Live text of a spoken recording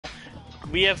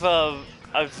we have a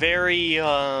very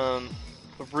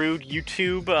rude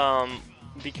YouTube.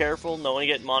 Be careful, no one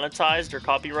get monetized or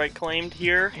copyright claimed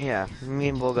here. Yeah, me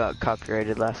and Bull got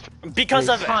copyrighted last Because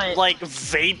of Fine. like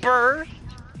vapor.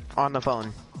 on the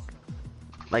phone.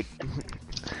 Like,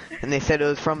 and they said it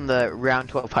was from the round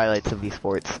 12 highlights of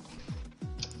esports.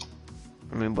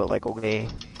 I mean, but like, okay.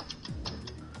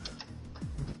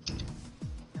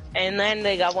 And then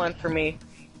they got one for me.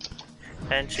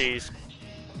 And cheese.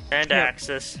 And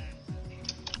Axis.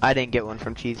 I didn't get one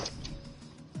from Cheese.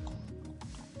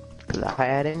 Cause I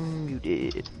had it and you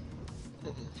did.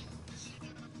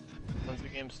 Once the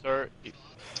game start.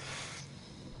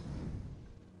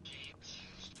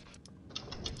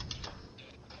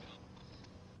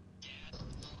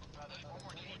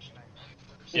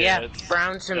 Yeah, it's,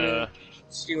 Browns and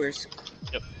Steelers.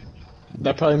 Yep.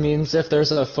 That probably means if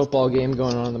there's a football game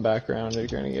going on in the background, you're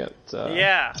gonna get.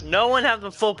 Yeah, no one have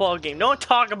the football game. No one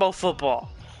talk about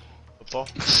football. Football.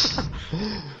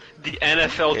 The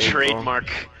NFL Okay, trademark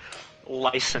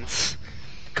license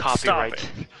copyright.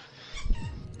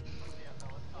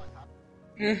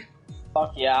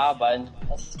 Fuck yeah, bud.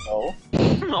 Let's go.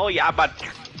 Oh yeah, but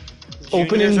Opening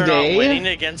Juniors are day? not winning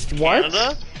against What?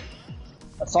 Canada.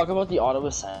 Let's talk about the Ottawa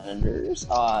Senators.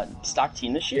 Stock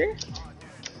team this year.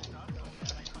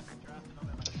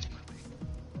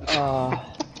 That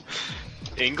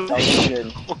English. was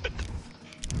good. What?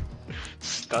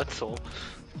 Stutzel.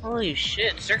 Holy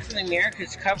shit, Circling the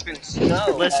Americas covered in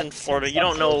snow. Listen, Florida, you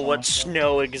don't know what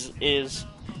snow is.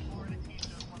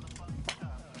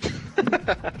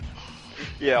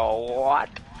 Yeah, what?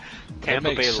 That Tampa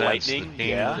makes Bay sense. Lightning. The team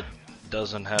Yeah. that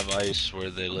doesn't have ice where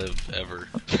they live ever.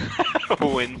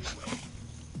 Wins.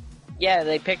 Yeah,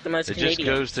 they picked the most It Canadian. just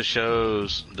goes to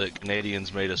shows that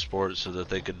Canadians made a sport so that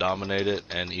they could dominate it,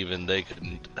 and even they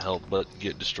couldn't help but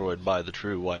get destroyed by the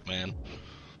true white man.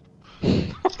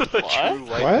 The true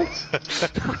white.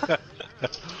 What?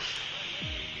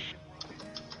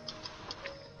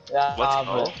 Yeah, Let's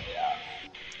go. but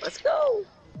Let's go.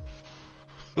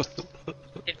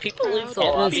 Did people leave the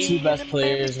Canada's lobby? two best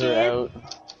players are out.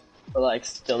 But like,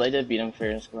 still, they did beat them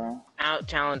fair and square. Out,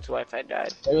 Talon's Wi-Fi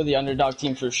died. They were the underdog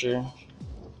team for sure.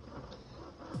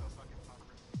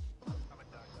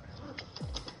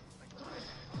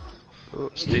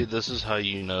 Steve, this is how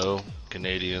you know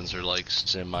Canadians are like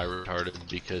semi-retarded,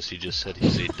 because he just said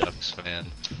he's a Ducks fan.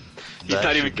 He's That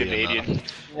not even should be Canadian.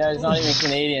 enough. Yeah, he's not even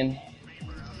Canadian.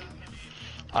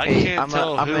 I Hey, can't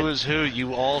tell I'm who a- is who.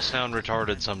 You all sound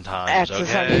retarded sometimes,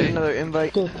 Axis had okay? another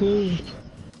invite.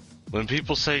 When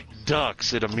people say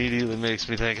Ducks, it immediately makes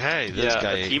me think, hey, this Yeah,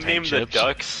 guy a ate team paint named the chips.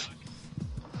 Ducks.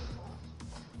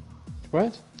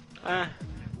 What? I've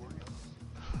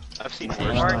seen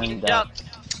worse. Oregon Ducks.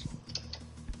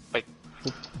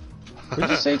 What'd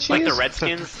you say, Cheese? Like the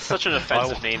Redskins. Such an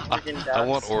offensive name. Oregon Ducks. I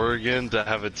want Oregon to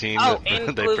have a team Oh, that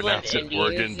and they Cleveland pronounce it Indians,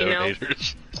 Oregon you know?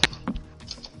 Donators.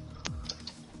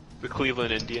 The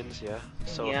Cleveland Indians, yeah.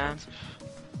 So Yeah. offensive.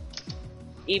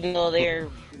 Even though they're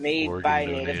made Oregon by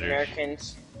Native Donators.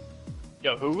 Americans.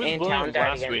 Yo, who was And Williams Town died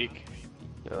last again. week?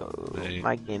 Yo, Hey.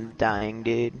 my game's dying,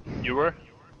 dude. You were?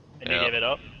 And you Yeah. gave it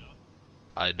up?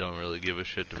 I don't really give a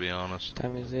shit, to be honest.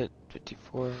 Time is it?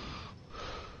 54.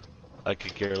 I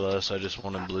could care less. I just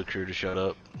wanted Blue Crew to shut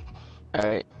up.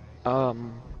 Alright. Well,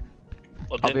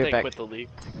 I'll didn't be right they back. quit the league?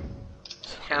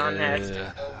 Talon has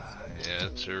Yeah,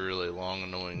 it's a really long,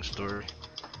 annoying story.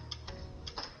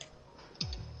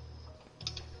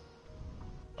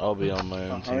 I'll be on my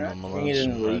own team. We're I'm not allowed doing it in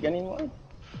the to league anymore.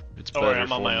 It's Oh, better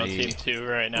I'm on for my own me. team too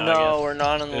right now. I No, guess. we're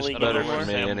not in the It's league better anymore. for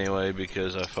me Sam. anyway,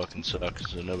 because I fucking suck,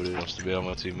 so nobody wants to be on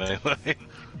my team anyway.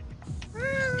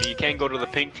 You can't go to the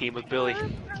pink team with Billy.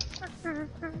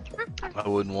 I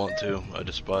wouldn't want to. I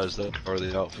despise that car,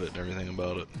 the outfit, and everything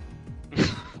about it.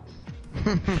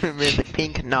 With the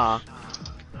pink, nah.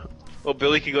 Well,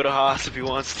 Billy can go to Haas if he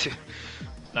wants to.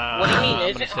 Nah, What do you mean? I'm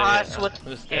Is gonna it stay Haas at- with I'm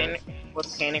gonna stay at-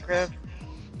 Canicrow?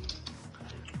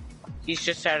 He's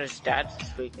just out of stats this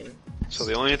weekend. So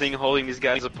the only thing holding these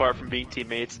guys apart from being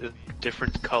teammates is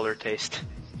different color taste.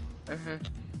 Mm-hmm.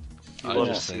 You I love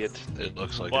to just see think it. it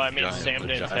looks like Well, a I mean, giant Sam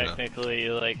didn't vagina. technically,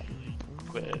 like,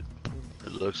 quit.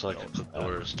 It looks like a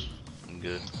clitoris. I'm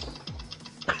good.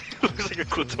 Looks like a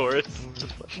clitoris.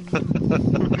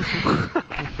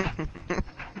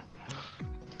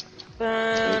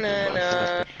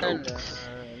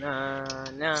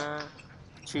 Na-na-na-na-na.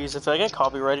 Jeez, if I get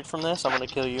copyrighted from this, I'm gonna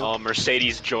kill you. Oh,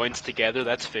 Mercedes joins together.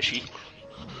 That's fishy.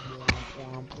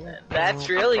 That's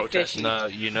really Protest. fishy. No,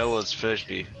 you know what's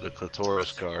fishy? The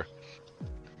clitoris car.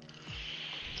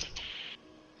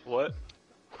 What?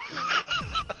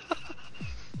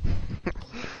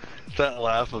 that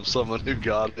laugh of someone who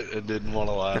got it and didn't want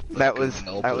to laugh. That was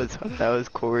couldn't help that it. was that was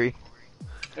Corey.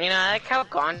 You know, I like how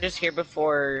Gonda's here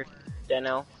before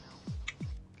Deno.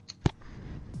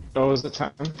 Oh, was it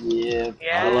time? Yeah.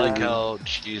 Yeah. I like how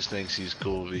Cheese thinks he's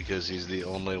cool because he's the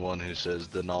only one who says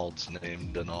Denald's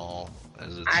name Denal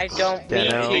as it's. I don't mean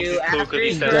Deno. to. Cool, After 'cause he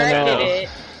he said corrected Deno. it.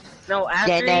 No,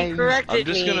 after he Deno. corrected I'm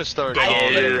just me. gonna start I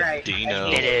calling did it you right.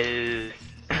 Dino.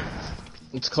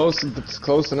 It's close. It's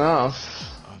close enough.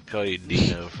 I'll call you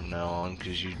Dino from now on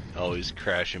because you always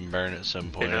crash and burn at some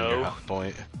point on your Dino. high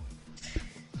point.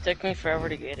 Took me forever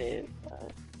to get it.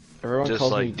 Everyone Just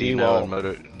calls me like Dino and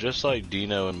D-Wall. just like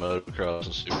Dino and motocross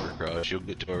and supercross, you'll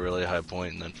get to a really high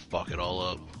point and then fuck it all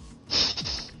up.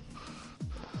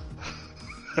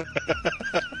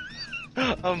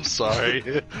 I'm sorry.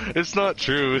 It's not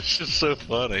true. It's just so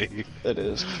funny. It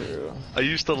is true. I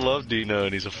used to love Dino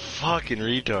and he's a fucking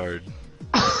retard.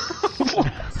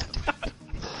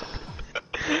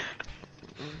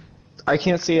 I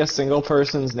can't see a single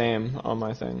person's name on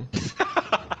my thing.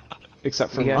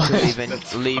 Except for You have to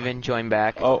mine. leave and join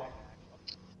back. Oh.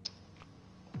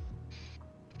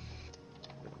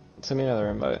 Send me another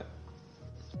invite.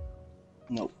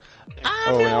 Nope.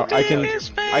 Oh no, I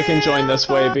can join this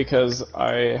way because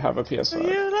I have a PS5.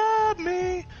 You love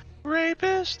me,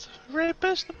 rapist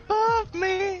above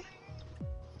me.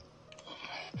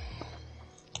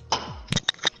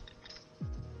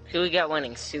 Who we got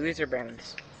winning, Sue's or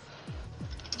Brandon's?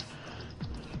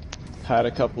 Had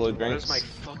a couple of Where's drinks. my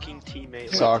fucking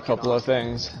teammate? Saw a couple of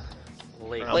things.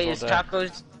 Late. Wait, all is day.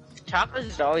 Tacos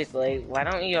is always late. Why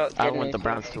don't you get I an want the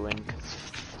intro? Browns to win. 'Cause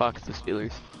fuck the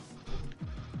Steelers.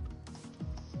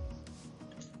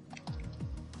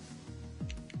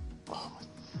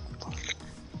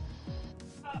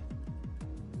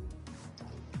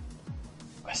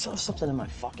 I still have something in my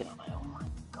fucking eye. Oh my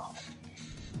god.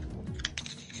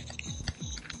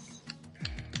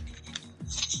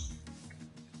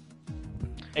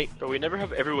 Hey, but we never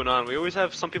have everyone on. We always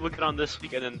have some people get on this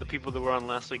week, and then the people that were on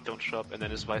last week don't show up, and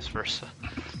then it's vice versa.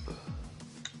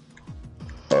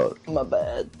 My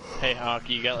bad. Hey,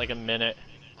 Hockey, you got like a minute.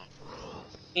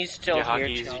 He's still Yeah, here.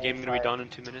 hockey, is your chilling, game gonna be but- done in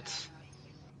 2 minutes?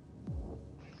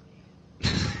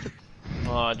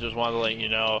 Well, I just wanted to let you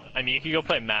know. I mean, you can go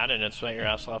play Madden and sweat your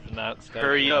ass off in that. Instead.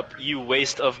 Hurry up, you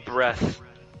waste of breath.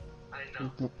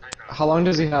 How long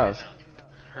does he have?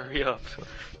 Hurry up.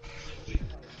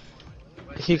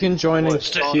 He can join in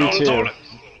Still on the Q2. toilet,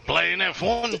 playing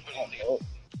F1,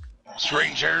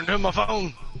 screen sharing to my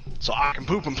phone, so I can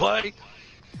poop and play.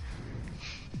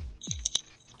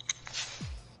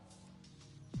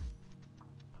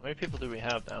 How many people do we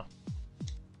have now?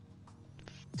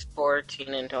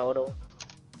 14 in total.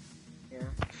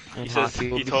 And He says, hockey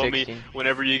will he be told 16. me,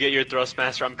 whenever you get your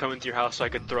Thrustmaster, I'm coming to your house so I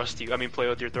could thrust you. I mean, play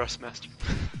with your Thrustmaster.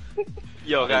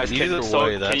 Yo, guys, Either can, so,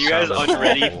 way, that can you guys sounded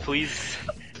unready, awful. please?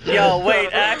 Yo,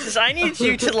 wait, Axis, I need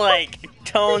you to, like,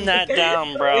 tone that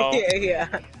down, bro. yeah.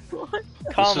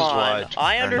 Come is why on.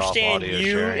 I turned off understand audio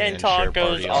you sharing and and share Tacos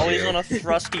party always audio. want to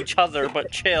thrust each other,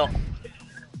 but chill.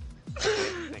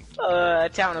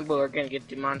 Town and Blue are gonna get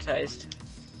demonetized.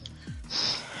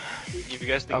 If you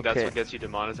guys think that's Okay. what gets you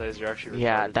demonetized, you're actually retarded.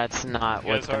 Yeah, that's not You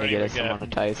what's guys gonna aren't get even us gonna-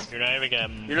 demonetized. You're not even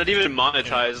getting. You're not even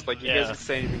monetized, like, you Yeah. guys can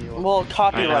say anything you want. Well, I know.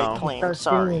 copyright claim,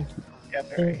 sorry.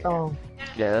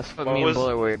 Yeah, that's what What me was- and Bull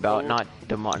are worried about, what- not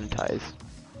demonetized.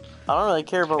 I don't really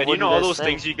care about And what you know all guys those think.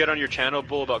 things you get on your channel,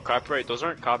 Bull, about copyright? Those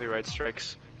aren't copyright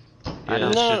strikes. I know.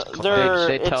 it's No, just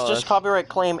they it's tell just us. copyright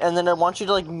claim, and then I want you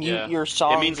to like mute Yeah. your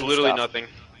songs. It means and literally stuff. nothing.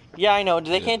 Yeah, I know.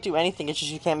 They Yeah. can't do anything. It's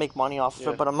just you can't make money off of Yeah.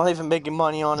 it. But I'm not even making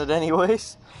money on it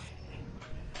anyways.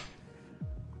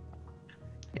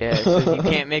 Yeah, it says you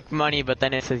can't make money, but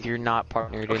then it says you're not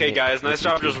partnered in Okay, it guys, with nice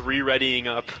job YouTube. just re-readying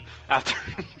up after.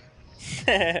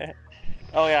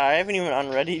 Oh yeah, I haven't even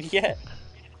unreadied yet.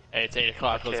 Hey, it's 8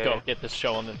 o'clock. Let's Okay. go get this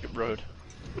show on the road.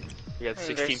 We got Hey,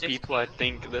 16 there's six- people. I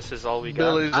think this is all we got.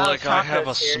 Billy's Oh, like, I have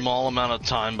a Tacos here. small amount of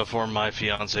time before my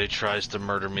fiance tries to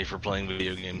murder me for playing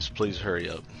video games. Please hurry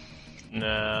up. No,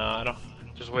 I don't.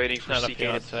 Just waiting for Not a CK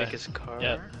to fiance. pick his car.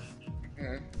 Yeah.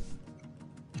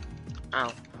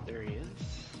 Oh. There he is.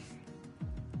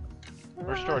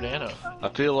 Where's Jordano? I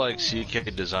feel like CK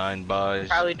Design By's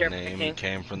Probably Derp name King.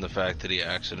 came from the fact that he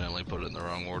accidentally put it in the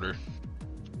wrong order.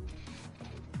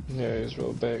 Yeah, he's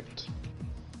real baked.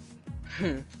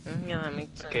 Yeah, that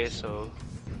makes sense. Okay, so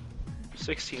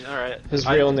 16. All right. His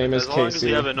real name is As long as we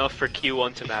Casey. have enough for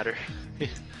Q1 to matter.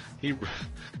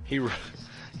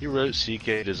 He wrote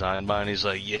CK Design By and he's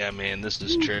like, yeah man, this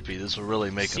is trippy. This will really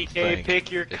make him CK, think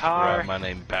pick your if you car. write my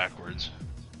name backwards.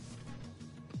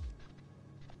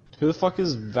 Who the fuck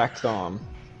is Vecdom?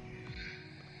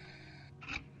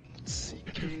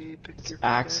 Okay, pick your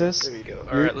Axis. There we go.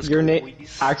 Your, Alright, let's your go, name,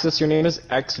 boys. Axis. Your name is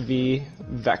XV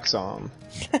Vexom.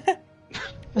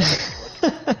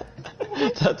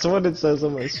 That's what it says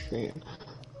on my screen.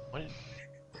 What?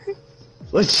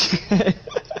 Legit.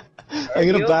 I'm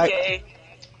You gonna back. okay?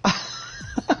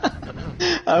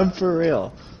 I'm for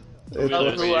real. It's Oh,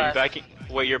 Wait, who, you're backing?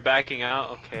 Wait, you're backing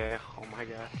out? Okay. Oh my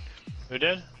god. Who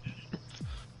did?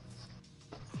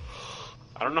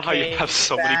 I don't know how you Okay, have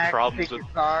so many back, problems pick with.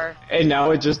 your car. And now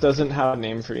it just doesn't have a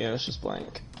name for you. It's just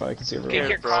blank. But I can see Pick everyone.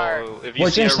 your Bro, car. if you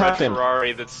What see a just red happened?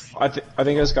 Ferrari, that's. I think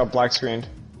I just got black screened.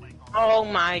 Oh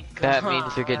my god. That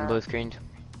means you're getting blue screened.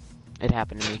 It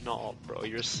happened to me. No, bro,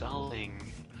 you're selling.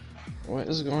 What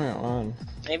is going on?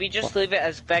 Maybe just leave it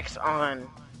as Vex on.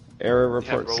 Error Yeah,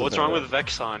 report. bro, what's wrong submitted. with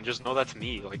Vexon? Just know that's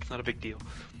me. Like, it's not a big deal.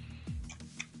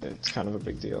 It's kind of a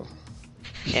big deal.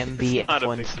 MB not a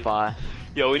F1 big deal. Spa.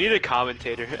 Yo, we need a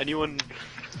commentator. Anyone?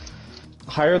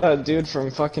 Hire that dude from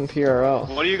fucking PRL.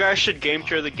 One of you guys should game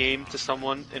share the game to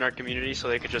someone in our community so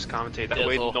they could just commentate. That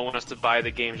way, Dizzle. no one has to buy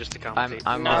the game just to commentate.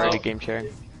 I'm No. already game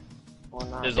sharing. Or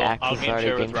not. Dizzle, Dax I'll is game already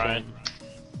share with game Ryan.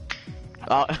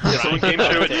 Oh. Someone game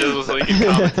share with Dizzle so he can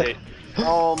commentate.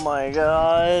 Oh my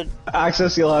god.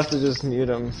 Access, you'll have to just mute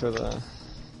him for the.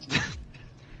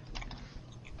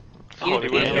 Oh, he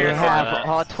You wouldn't can care We hear for have that.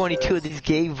 all 22 of these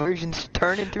gay versions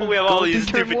turning through. We have all going these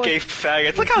through turn stupid one. gay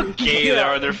faggots. Look how gay they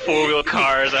are in their four-wheel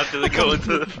cars after they go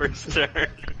into the first turn.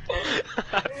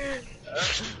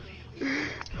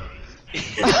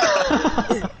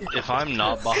 If I'm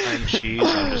not behind Cheese,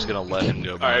 I'm just gonna let him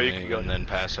go by Alright, you me can go. and then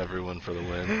pass everyone for the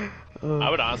win. I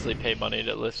would honestly pay money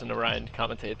to listen to Ryan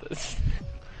commentate this.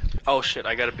 Oh shit,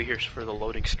 I gotta be here for the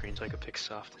loading screen so I can pick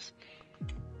softest.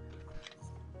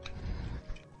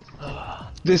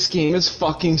 This game is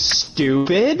fucking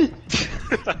stupid.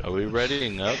 Are we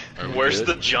readying up? Are we Where's good?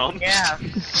 the jump? Yeah.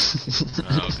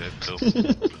 Oh, okay, cool.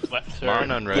 Left Mine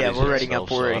turn. unreadies Yeah, we're readying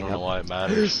itself, up, we're so I readying don't know up. why it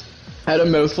matters. I had a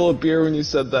mouthful of beer when you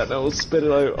said that, and I will spit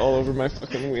it out all over my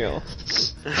fucking wheel.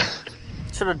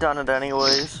 Should have done it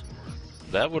anyways.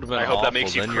 That would have been I awful. hope that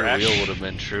makes you then crash. your wheel would have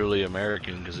been truly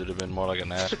American because it'd have been more like a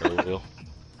NASCAR wheel.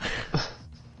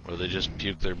 Where they just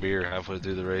puke their beer halfway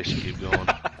through the race and keep going.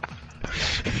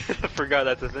 I forgot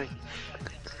that's a thing.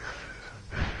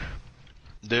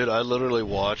 Dude, I literally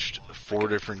watched 4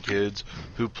 different kids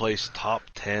who placed top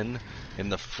 10 in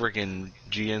the friggin'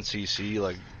 GNCC,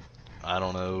 like, I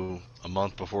don't know, a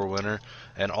month before winter,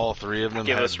 and all 3 of them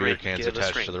Give had us beer ring. cans Give us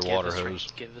attached ring. to their Give water us ring.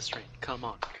 hose. Give us ring. Come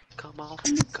on. Come on.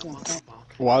 Come on. Come on.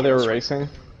 While they Give were us ring. racing.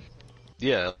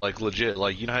 Yeah, like legit.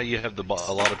 Like, you know how you have a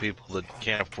lot of people that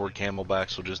can't afford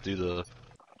Camelbacks will just do the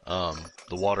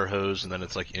water hose and then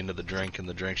it's like into the drink and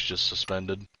the drink's just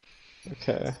suspended.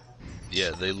 Okay.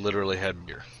 Yeah, they literally had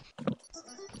beer.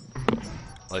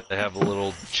 Like, they have a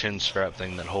little chin strap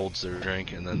thing that holds their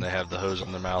drink, and then they have the hose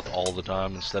in their mouth all the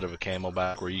time instead of a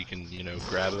Camelback where you can, you know,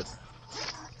 grab it.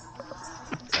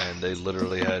 And they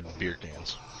literally had beer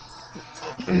cans.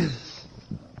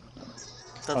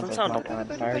 Doesn't sound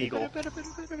illegal.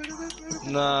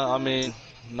 Nah, I mean,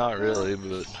 not really,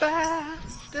 but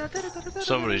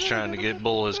somebody's trying to get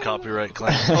Bull his copyright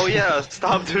claim. Oh yeah,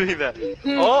 stop doing that.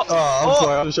 Oh, I'm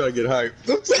sorry, I'm just trying to get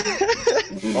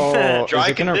hyped. Oh, dry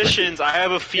is it gonna- conditions. I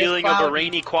have a feeling of a cloudy.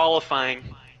 rainy qualifying.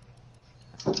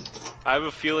 I have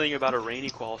a feeling about a rainy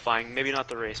qualifying. Maybe not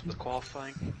the race, but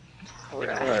qualifying. Oh,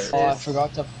 I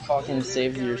forgot to fucking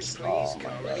save your. Oh my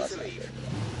god, that's not good.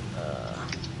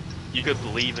 You could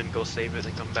leave and go save it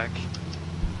and come back.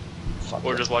 Fuck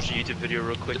Or it. just watch a YouTube video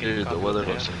real quick and Dude, the copy weather what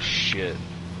they looks have. like shit.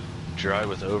 Dry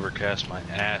with overcast, my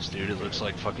ass, dude. It looks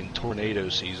like fucking tornado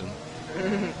season.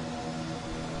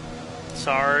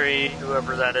 Sorry,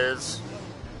 whoever that is.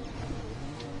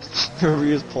 Whoever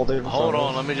you just pulled it in Hold front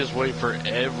on, let me just wait for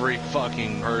every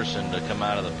fucking person to come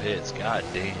out of the pits. God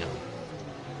damn. of.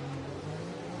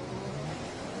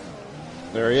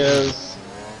 There he is.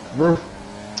 Roof.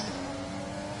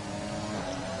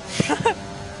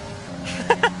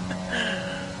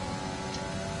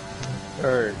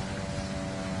 Alright.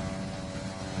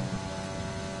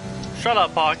 Shut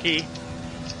up, Hockey.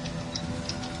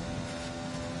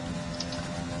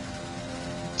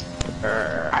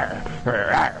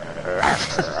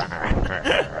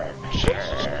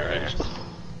 Jesus Christ.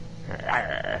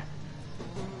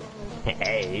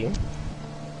 Hey.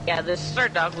 Yeah, this is our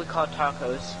dog we call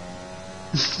Tacos.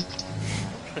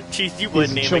 Jeez, you would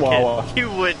He's a name chihuahua. a kid.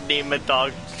 You would name a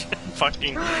dog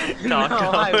fucking tacos. No,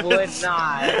 I would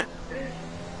not.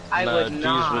 I Nah, would Deez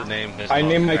not. would name his I dog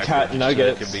named my Cracker cat just so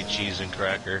Nuggets. It could be cheese and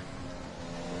cracker.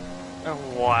 Oh,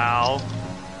 wow.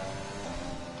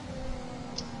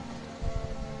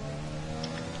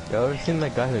 You ever seen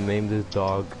that guy who named his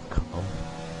dog Cum?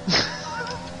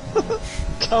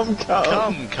 Come.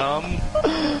 Come.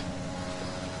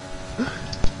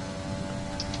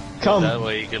 That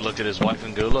way he could look at his wife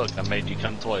and go, look, I made you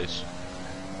come twice.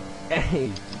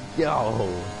 Hey,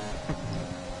 yo.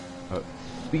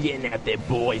 We getting out there,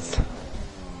 boys.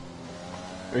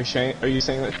 Are you saying that you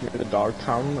made the dog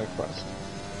come? Like what?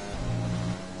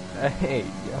 Hey,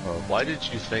 yo. Why did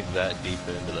you think that deep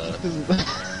into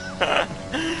that?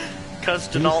 Because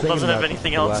Janelle doesn't have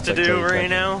anything else to do right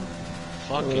now.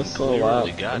 Fucking It's so clearly, loud.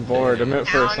 I'm goddamn. bored. I'm out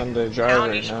for a Alan- Sunday drive Alan,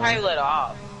 you right should now. probably let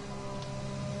off.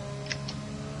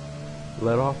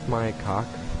 Let off my cock.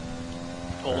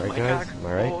 Oh Alright, my guys? god. Am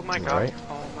I right? Oh my Am I god. right?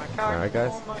 Oh my god. Alright,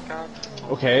 guys? Oh my god.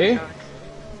 Okay. Oh my god.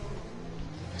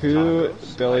 Who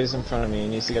Billy's in front of me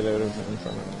needs to get out of in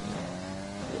front of me.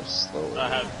 Go slowly. I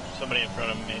have somebody in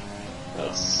front of me.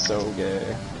 That's so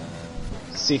gay.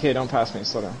 CK, don't pass me.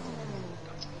 Slow down.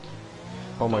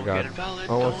 Oh my Don't god. get invalid,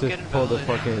 I almost don't just get pulled the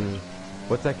invalid. fucking...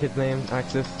 What's that kid's name,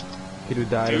 Axis? Kid who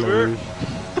died in the Hubert?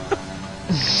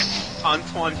 Rouge.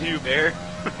 Antoine Hubert.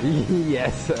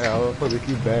 Yes, I almost pulled the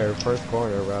cute bear. First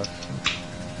corner, bro.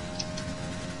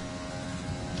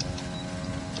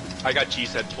 I got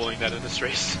G-Set pulling that in this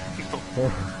race.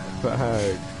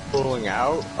 Fuck. Pulling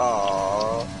out?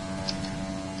 Aww.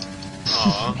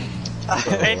 Aww.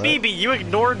 Hey, BB, you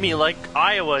ignored me like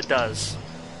Iowa does.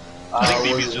 I think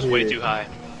BB's wasn't just way here. too high.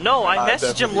 No, I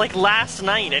messaged him definitely. like last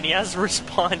night and he hasn't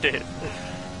responded.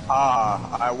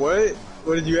 What?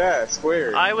 What did you ask?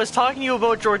 Where? I was talking to you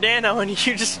about Giordano and you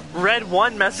just read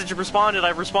one message and responded.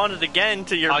 I responded again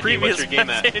to your Hockey, previous what's your game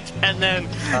at? message and then you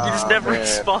just never man.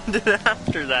 responded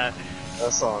after that.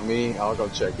 That's on me. I'll go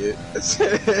check it.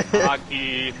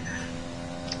 Hockey.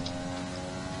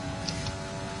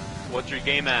 What's your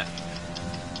game at?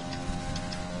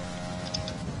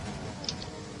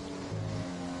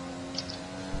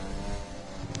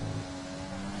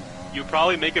 You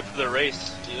probably make it for the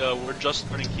race. We're just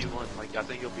starting Q1. Like I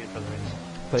think you'll be in for the race.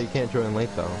 So you can't join late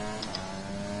though.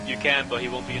 You can, but he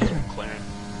won't be in McLaren.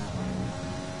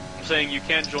 I'm saying you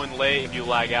can't join late if you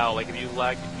lag out. Like if you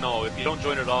lag, no, if you don't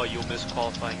join at all, you'll miss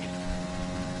qualifying.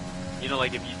 You know,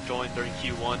 like if you join during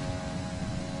Q1,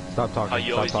 Stop talking. How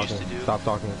you Stop always talking. used to do. Stop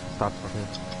talking. Stop talking.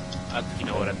 you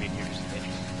know what I mean. You're just an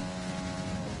idiot.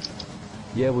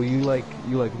 Yeah, well you like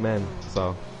men,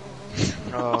 so.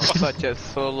 Oh, such a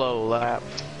solo lap.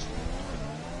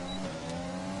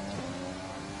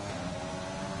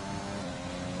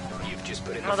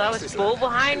 Oh, that was Bull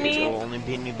behind me? It'll only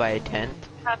beat me by a tenth.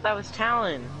 I thought that was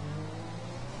Talon.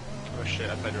 Oh shit!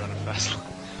 I thought you were running fast.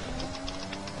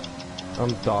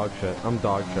 I'm dog shit. I'm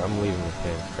leaving this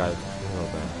game, guys. You know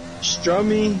that.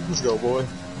 Strummy. Let's go, boy.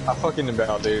 I fucking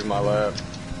invalidated my lap.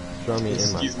 Show me in my.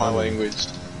 Excuse my tummy. language.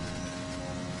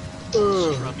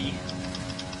 Strummy.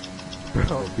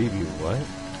 Bro, BB, what?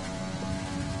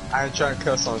 I ain't trying to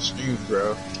cuss on stream,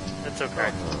 bro. That's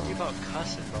okay. You about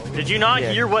cussing, bro? Did you not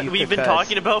Yeah, hear what you we've could been cuss.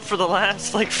 talking about for the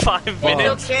last like 5 It's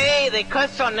minutes? okay, they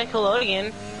cussed on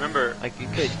Nickelodeon. Remember, Like, you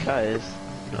could cuz.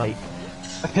 Like,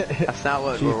 that's not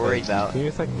what we're worried about. Can you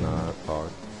just like not talk?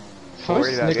 How We're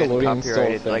is worried about getting Nickelodeon still a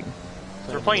copyrighted. thing? Like,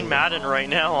 We're playing Madden right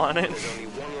now on it. I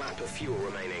thought you were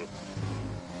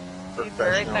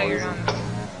on.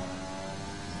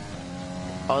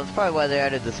 oh, that's probably why they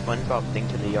added the SpongeBob thing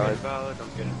to the yard.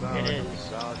 It is.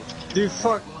 Dude,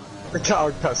 fuck. The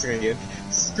cow cussing again.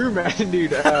 Screw Madden,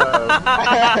 dude. BB,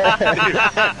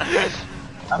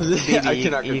 I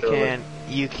cannot you control it. can,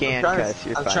 you can I'm cuss.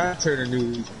 You're I'm fine. trying to turn a new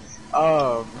leaf.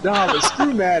 No, but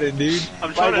screw Madden, dude.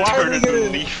 I'm trying Like, to why are turn they a new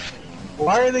gonna- leaf.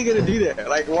 Why are they gonna do that?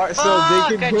 Like, why? So Fuck,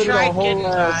 they I can put in a tried whole getting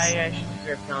ass. high. I should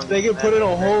have found They can that. put in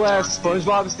a whole ass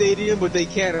SpongeBob stadium, but they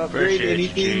can't upgrade Appreciate you,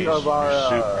 anything Jeez. of our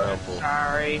Super helpful.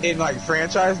 Sorry. in like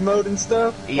franchise mode and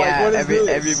stuff. Yeah, like, what is this?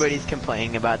 everybody's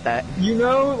complaining about that. You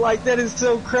know, like that is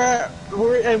so crap.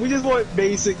 And we just want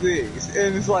basic things,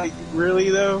 and it's like, really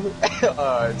though?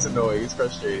 It's annoying. It's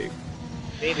frustrating.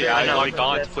 Maybe Yeah, I know logged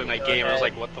on to this. play my Go game. I was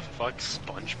ahead. like, what the fuck,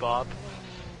 SpongeBob?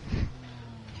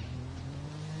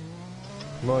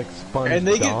 More like sponge. And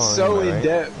they get Dawn, so right? in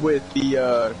depth with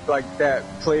the like that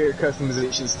player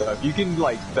customization stuff. You can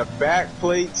like the back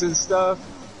plates and stuff,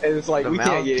 and it's like The we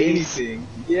can't get mouthpiece, anything.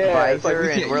 Yeah, it's like Visor, we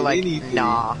can't and we're get like, anything.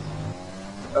 nah.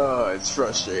 It's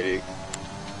frustrating.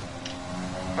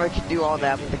 I could do all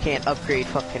that, but they can't upgrade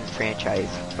fucking franchise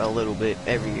a little bit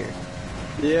every year.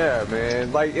 Yeah,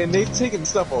 man. Like, and they've taken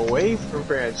stuff away from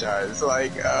franchise.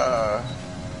 Like,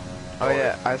 Oh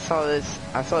yeah, I saw this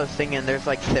thing, and there's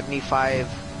like 75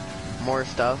 more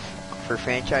stuff for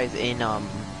franchise in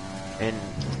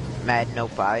Madden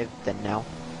 05 than now.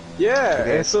 yeah, and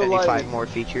There's so 75 like, more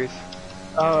features.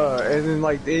 And then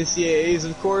like the NCAAs,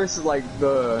 of course, like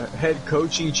the head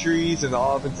coaching trees and the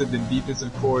offensive and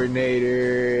defensive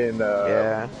coordinator and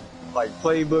Yeah. like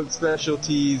playbook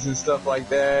specialties and stuff like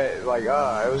that. Like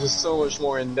it was just so much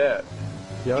more in depth.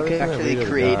 You You could actually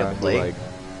create a play. Like,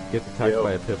 gets attacked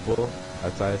by a pit bull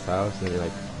outside his house, and he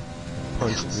like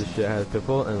punches the shit out of the pit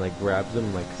bull and like grabs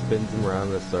him, like spins him around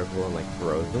in a circle and like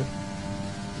throws him.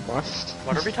 What?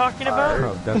 What are we talking about?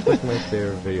 Oh, that's like my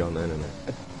favorite video on the internet.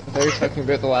 I thought you were talking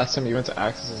about the last time you went to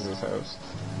Axis's house.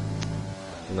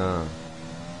 Nah.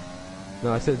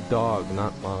 No, I said dog,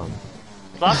 not mom.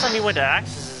 Last time he went to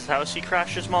Axis's house, he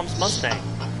crashed his mom's Mustang.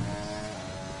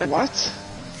 What?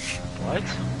 What?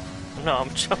 No,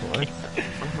 I'm joking.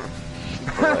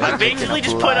 I basically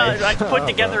just put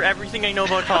together everything I know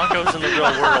about tacos in the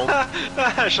real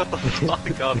world. Shut the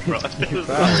fuck up, bro.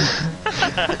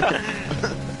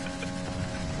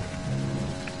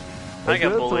 I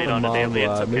get bullied on a daily,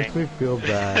 it's okay. Makes me feel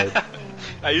bad.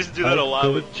 I used to do that a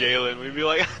lot with Jalen. We'd be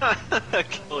like,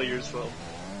 kill yourself.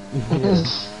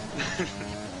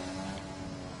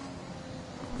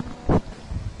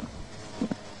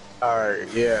 Alright,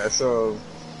 yeah, so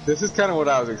this is kind of what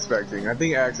I was expecting. I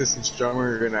think Axis and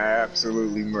Strummer are going to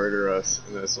absolutely murder us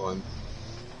in this one.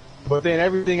 But then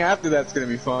everything after that's going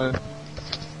to be fun.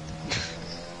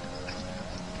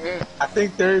 I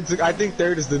think third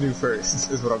is the new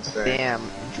first, is what I'm saying. Damn,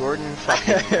 Jordan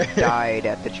fucking died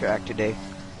at the track today.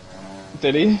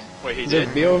 Did he? Wait, he Is there a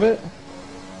did? video of it?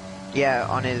 Yeah,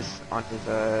 on his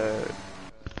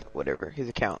whatever, his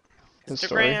account. His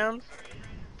story? Instagram.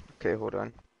 Okay, hold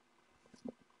on.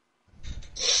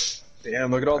 Damn,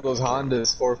 look at all those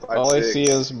Hondas, 4, 5, All 6. I see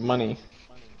is money.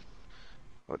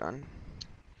 Hold on.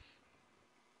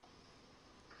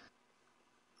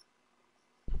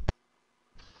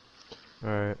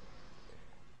 Alright.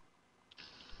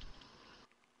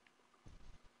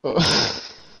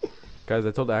 Guys,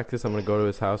 I told Axis I'm gonna go to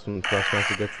his house when the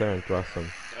Thrustmaster gets there and thrust him.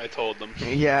 I told them.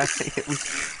 Yeah.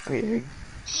 Okay.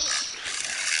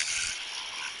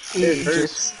 It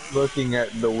hurts looking at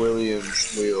the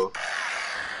Williams wheel.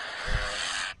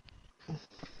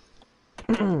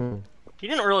 He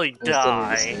didn't really I still die.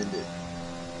 understand it.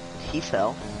 He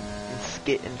fell and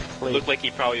skit and It flayed. looked like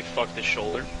he probably fucked his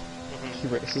shoulder. He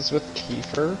races with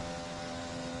Kiefer.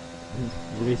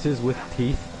 Races with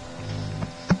teeth.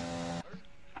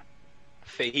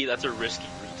 Fahey, that's a risky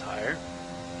retire.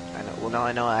 I know. Well, now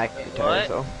I know I can What? retire,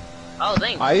 so. Oh,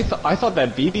 thanks. I thought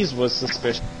that BB's was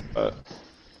suspicious, but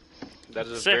That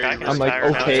is a Sick, I very can I'm like,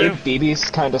 retire now, okay, too. BB's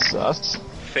kinda sus.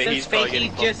 Fahey's Since probably Fahey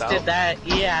getting just bumped did out. that,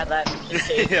 yeah, that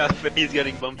just Yeah, Fahey's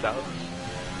getting bumped out.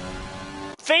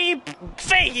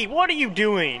 Fahey, what are you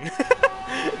doing?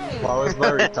 Why was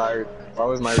my retired? Why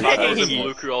was my If I was retired? in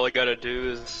Blue Crew, all I gotta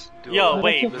do is do Yo, a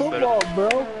wait. little bit better. bro.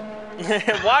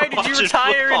 Why did you Watching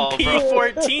retire football, in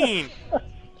P14?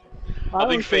 I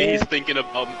think Fahey's thinking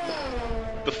about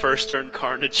the first turn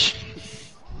carnage.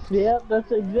 Yeah,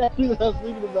 that's exactly what I was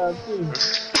thinking about too.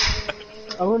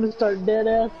 I'm gonna start dead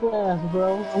ass last,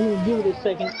 bro. I'm gonna give it a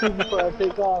second too before I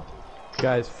take off.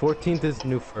 Guys, 14th is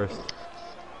new first.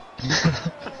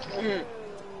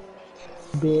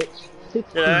 Bitch. 16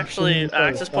 Yeah, actually, first,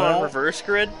 Axis put on alright? reverse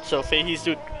grid, so Fahey's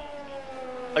doing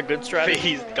a good strategy.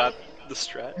 Fahey's got the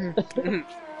strat.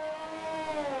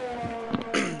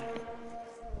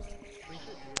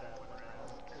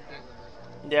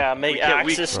 Yeah, make We can't-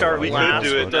 we- Axis start we could last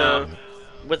do it with now.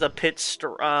 with a pit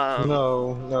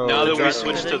No. Now that we Drive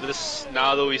switch to community? this,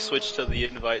 now that we switch to the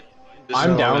invite, this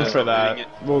I'm is down how for I'm that. doing it.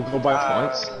 We'll go by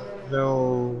points.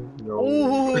 No.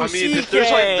 Ooh, I mean, if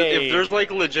there's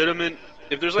like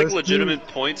legitimate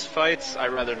points fights,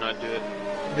 I'd rather not do it.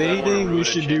 They I wanna think ruin we a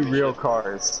should do real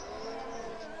cars.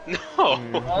 No. Oh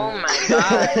my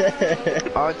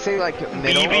god. I would say like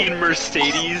middle. BB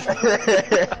Mercedes.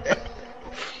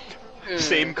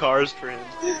 Same cars for him.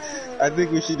 I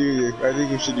think we should do. Rip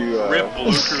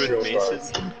Blue Crew real and Mason.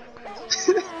 cars.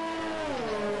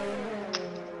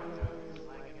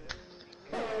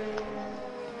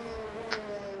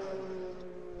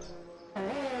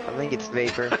 I think it's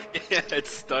vapor. Yeah, it's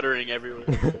stuttering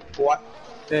everywhere. What?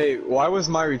 Hey, why was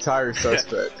my retired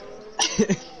suspect?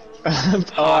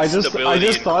 I just Stability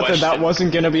in thought that question.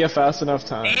 wasn't gonna be a fast enough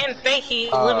time. And Fahey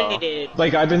eliminated.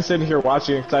 Like I've been sitting here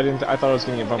watching because I thought I was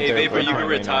gonna get bumped Hey, out. Vapor, but you can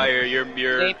apparently not. retire. You're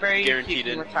Vapor, you guaranteed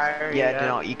can in. retire. Yeah,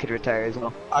 no, you could retire as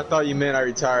well. I thought you meant I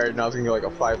retired and I was gonna get like a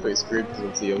 5-place grid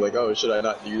penalty. I'm like, oh, should I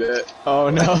not do that? Oh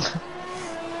no.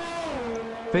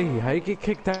 Fahey, how you get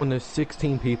kicked out when there's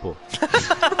 16 people?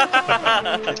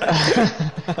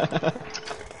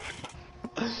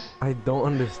 I don't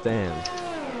understand.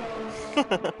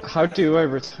 How do I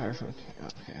retire from?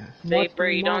 Okay. Vapor,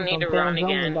 you don't need to run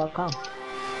again.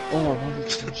 Oh,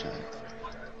 that's a shot.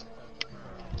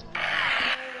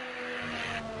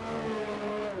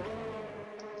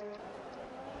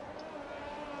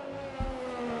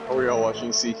 Are we all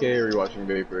watching CK or are we watching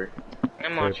Vapor?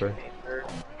 I'm watching Vapor.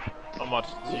 I'm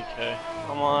watching CK.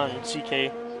 Come on,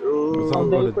 CK. Someone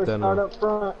go to Vapor, Denver. start up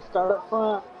front. Start up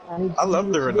front. I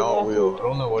love the Renault wheel. I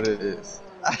don't know what it is.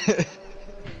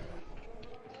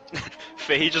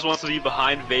 He just wants to be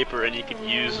behind Vapor, and he can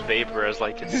use Vapor as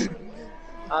like his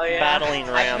Oh yeah. Battling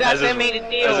ram. That's why I made a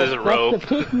deal. as his rope. That's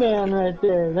the pick man right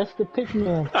there. That's the pick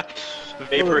man.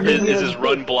 Vapor is his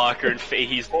run blocker, and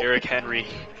Fahey's Eric Henry.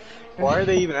 Why are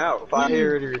they even out? Fahey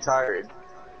already retired.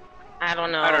 I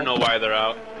don't know. I don't know why they're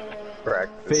out.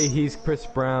 Practice. He's Chris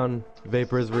Brown.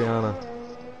 Vapor is Rihanna.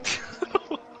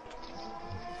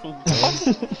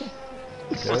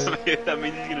 That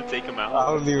means he's gonna take him I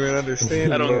out. don't even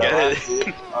understand. I don't get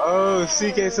it. Oh,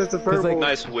 CK sets a purple. like-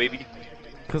 Nice wavy.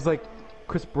 Cause like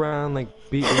Chris Brown like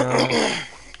beat Rihanna.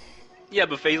 Yeah,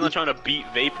 but Fahey's not trying to beat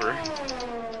Vapor.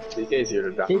 CK's here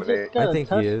to He dominate. just got I a think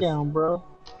he is. touchdown, bro.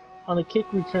 On a kick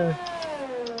return.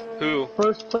 Who?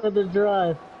 First play of the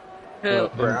drive. Who?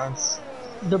 Browns.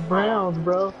 The Browns,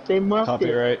 bro. They muffed it.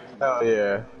 Copyright. Hell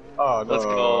yeah. Oh no. Let's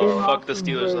go. They Fuck the muffed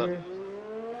Steelers it, up.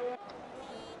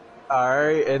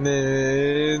 Alright, and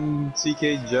then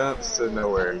CK jumps to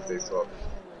nowhere. He takes 12.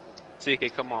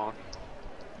 CK, come on.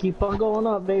 Keep on going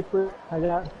up, Vapor. I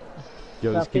got.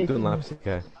 Yo, just Stop keep doing taking laps.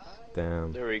 Okay.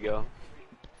 Damn. There we go.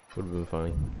 Would've been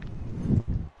funny.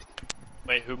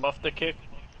 Wait, who muffed the kick?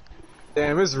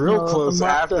 Damn, it's real No, close I'm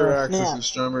not after the Axis snap. and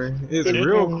Strummer. It's Didn't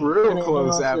real even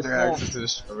close off the after snap. Axis and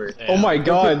Strummer. Oh my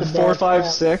god, Look at the 4, bad 5,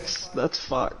 snap. 6? That's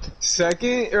fucked.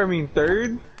 Second, or I mean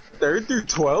third through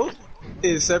 12th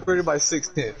is separated by 6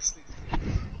 tenths.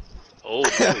 Oh,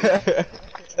 boy.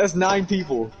 That's 9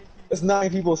 people. That's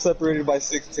 9 people separated by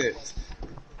 6 tenths.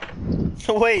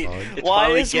 Wait, It's why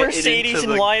finally is getting Mercedes into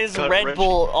and the why is gut Red wrench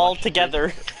Bull all question.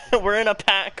 together? We're in a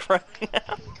pack right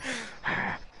now.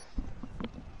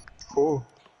 Cool.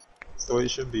 That's the way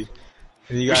it should be.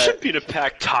 And you You got should be to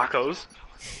pack tacos.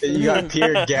 Pierre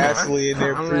Gasly in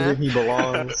there proving he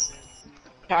belongs.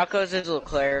 Tacos is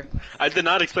Leclerc. I did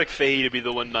not expect Fahey to be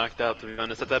the one knocked out, to be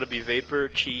honest. I thought it'd be Vapor,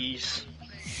 Cheese,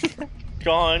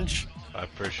 Ganj. I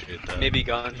appreciate that. maybe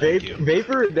Gone.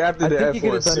 Vapor adapted to think he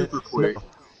could F1 have done super it. quick. No,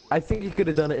 I think he could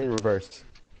have done it in reverse,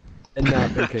 and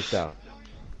not been kicked out.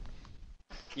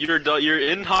 You're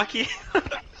in hockey?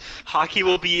 Hockey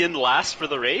will be in last for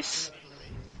the race?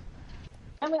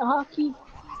 I'm in hockey.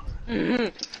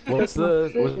 What's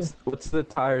the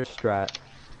tire strat?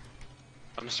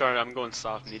 I'm going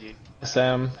soft medium.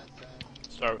 SM.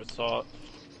 Start with salt.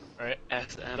 Alright.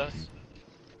 SM.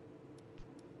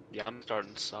 Yeah, I'm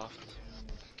starting soft.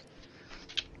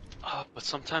 But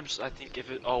sometimes I think if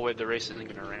it. Oh wait, the race isn't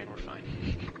gonna rain. We're fine.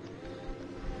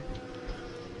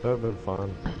 That would've been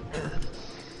fun.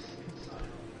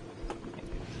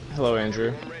 Hello,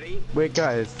 Andrew. Wait,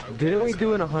 guys, didn't we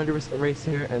do an 100% race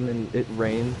here and then it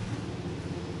rained?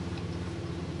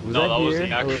 Was No, that was here,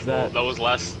 the or actual. was that... That was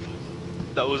last.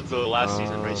 That was the last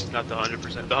season Oh. race, not the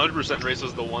 100%. The 100% race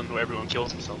was the one where everyone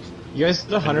killed themselves. You guys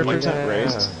did a 100% Yeah.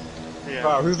 race? Yeah.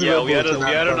 Wow, who's the Yeah, Red we had Bull we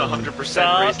had an tonight? 100%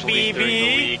 race Stop, league during the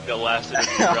BB. league that lasted a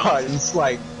few rounds. It's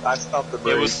like, I stopped the It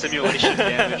break. was simulation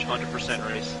damage, 100%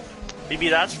 race. BB,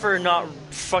 that's for not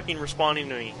fucking responding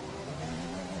to me.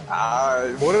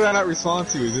 What did I not respond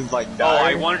to? Is it like Oh,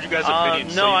 die? I wanted you guys'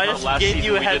 opinions. No, so I know, just last gave season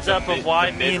you a we heads did up the of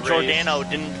why the me and mid-race. Giordano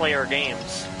didn't play our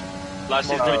games. Last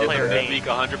season Oh, we did player the game. midweek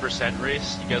 100%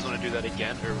 race. You guys want to do that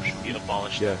again, or should we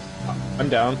abolish Yeah. I'm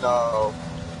down. No.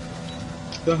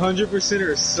 The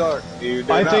 100%ers suck, dude.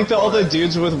 They're I not think that all the fun.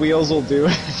 dudes with wheels will do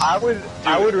it. I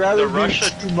would rather the be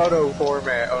Russia- the Moto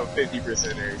format of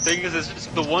 50%ers. Thing is,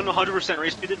 the 100%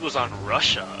 race we did was on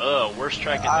Russia. Worst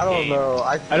track in the I don't game. know.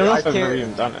 I don't know if I've can't- ever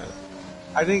even done it.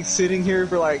 I think sitting here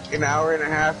for like an hour and a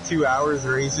half, 2 hours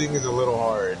racing is a little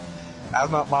hard.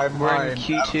 That's not my We're in mind.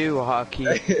 Q2 hockey.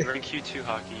 You're in Q2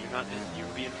 hockey. You're not in. You're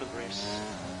being for the race.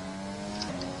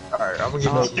 Alright, I'm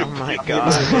gonna get Oh my I'm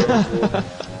god.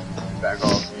 back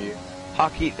off me.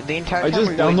 Hockey, the entire I time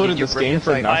just we waited, downloaded did you this bring game us,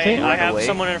 for like, nothing. I have away?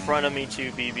 someone in front of me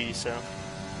too, BB, so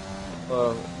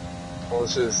Well,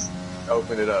 let's just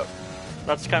open it up.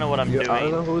 that's kind of what I'm Yeah, I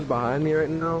don't know doing. who's behind me right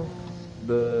now.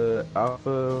 The Alpha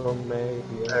Omega.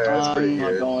 Yeah, that's pretty I'm not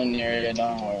good. going near it,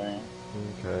 don't worry.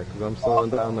 Okay, because I'm slowing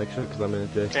down like shit because I'm in a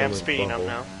J. Okay, I'm speeding up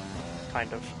now.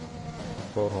 Kind of.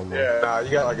 Full homo. Yeah, nah,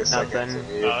 you got like a second Nothing.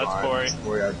 to me. Oh, that's boring.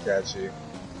 Boy, I'll catch you.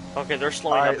 Okay, they're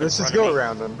slowing Alright, up. let's in just front of go me.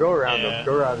 around them. Go around Yeah. them.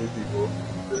 Go around these people.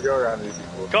 Just go around these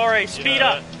people. Corey, speed Yeah.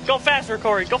 up! Go faster,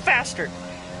 Corey! Go faster!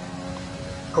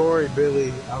 Corey,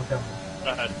 Billy, I'm coming. Go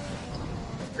ahead.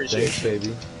 Appreciate Thanks, you.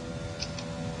 baby.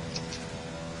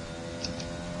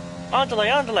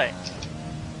 Andale.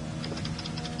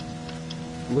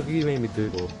 Look at you made me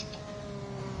doodle.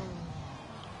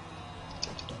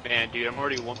 Man, dude, I'm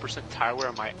already 1% tire wear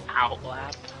on my out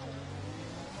lap.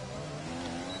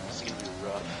 This is gonna be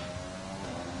rough.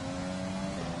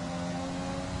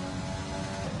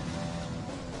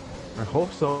 I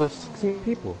hope so. There's 16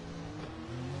 people.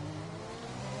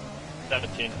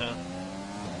 17, huh?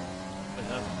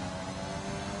 Yeah.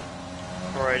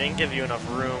 Corey, I didn't give you enough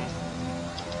room.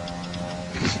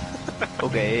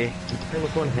 Okay. You playing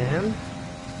with one hand?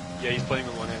 Yeah, he's playing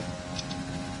with one hand.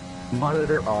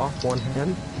 Monitor off, one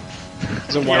hand?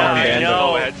 It's a Yeah, one-arm I band.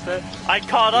 know. No headset? I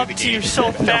caught up the to you game.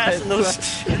 so fast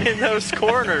in those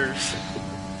corners.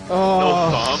 No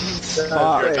Oh, thumbs? Hey,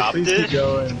 You're please keep adopted?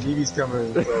 going. Evie's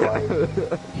coming.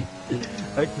 So,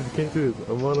 Actually, can't do this.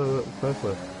 I'm on a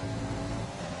Tesla.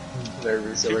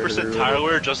 nervous. 2% tire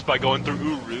wear just by going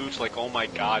through Rouge, like, oh my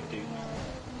god, dude.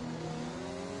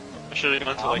 I should have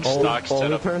gone to, like, stock All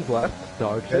setup. turns left,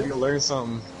 dog Had shit. to learn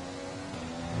something.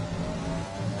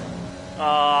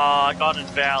 I got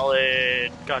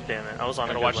invalid. God damn it! I was on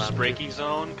I'm a gonna good watch lap, this too. braking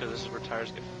zone, because this is where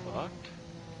tires get fucked.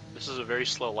 This is a very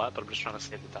slow lap, but I'm just trying to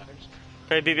save the tires.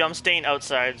 Okay, baby, I'm staying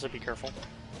outside, so be careful.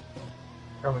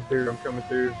 Coming through. I'm coming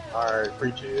through. Alright,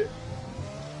 appreciate it.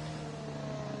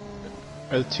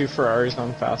 are the two Ferraris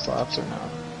on fast laps or not?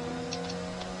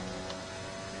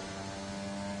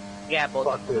 Yeah, both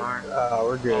Fuck of them it. are.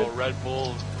 We're good. Oh, Red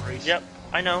Bull race. Yep,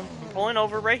 I know. I'm pulling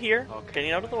over right here. Okay.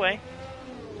 Getting out of the way.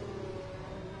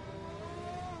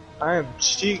 I am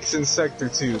cheeks in Sector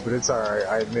 2, but it's alright.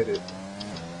 I admit it.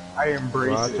 I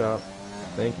embrace Watch it. out.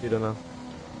 Thank you, Dana.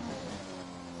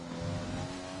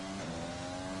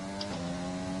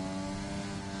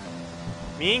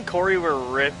 Me and Corey were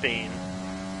ripping.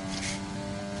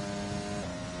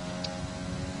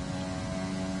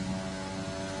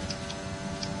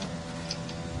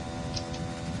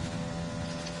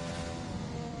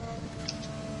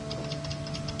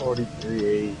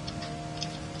 $43.8.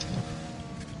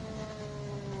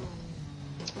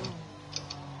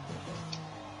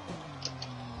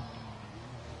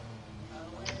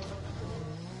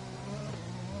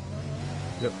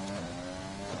 Yep.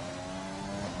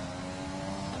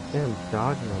 Damn,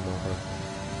 dodging on that.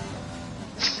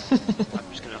 I'm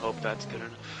just gonna hope that's good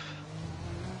enough.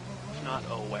 If not,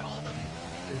 oh well.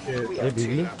 Appreciate it. Hey,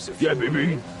 baby. Yeah,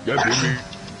 baby. Yeah, baby.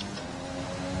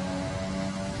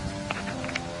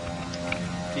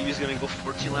 He's gonna go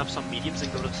 14 laps on mediums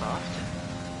and go to soft.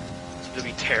 It's gonna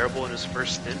be terrible in his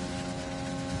first stint.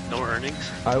 No earnings.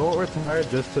 I won't retire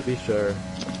just to be sure.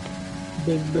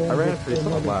 I ran a pretty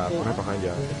solid lap. I'm right behind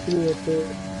you.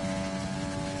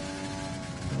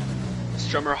 This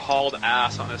drummer hauled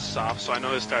ass on his soft, so I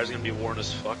know his tires gonna be worn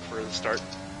as fuck for the start.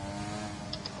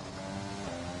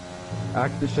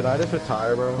 Actually, should I just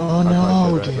retire, bro? Oh, I no,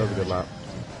 probably should, right? dude. That was a good lap.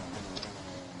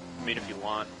 I mean, if you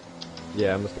want.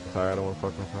 Yeah, I'm just gonna retire. I don't want to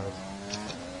fuck my tires.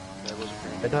 That wasn't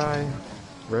very I good. die.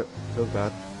 Rip. Feels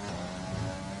bad.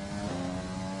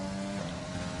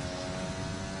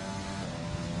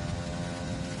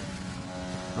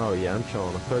 Oh yeah, I'm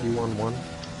chilling. A 31-1,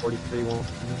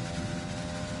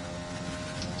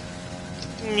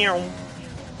 43-1. Meow.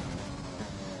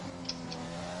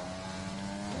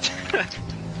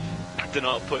 Do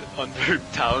not put under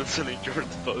talents in a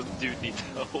Jordan's pose. Dude needs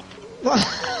help.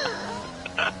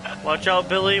 Watch out,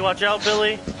 Billy. Watch out,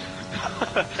 Billy.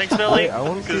 Thanks, Billy. Hey, I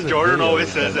want to see Because the Jordan video always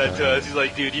of says that to guy. us. He's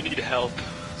like, dude, you need help.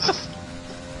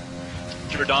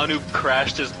 Giordano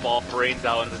crashed his ball brains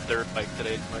out on his dirt bike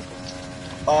today, Michael.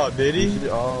 Oh, did he?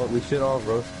 We should all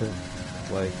roast him.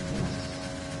 Like,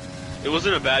 It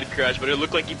wasn't a bad crash, but it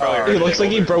looked like he probably hurt It his looks like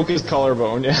he shoulder. broke his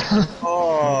collarbone, yeah.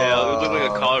 Oh. Yeah, it looked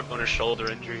like a collarbone or shoulder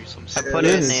injury. Some I shit. put He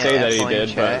it in didn't the say that he F1 did,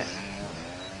 chat.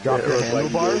 dropped it your looked like he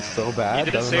handlebars did. so bad. He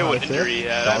didn't doesn't say know what how to injury he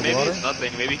sit. had. Dog Maybe water? it's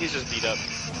nothing. Maybe he's just beat up.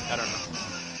 I don't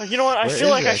know. You know what? I Where feel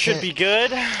is like it? I I should can't- be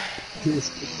good.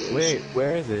 Wait,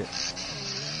 where is it?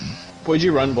 What'd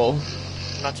you run, Bull?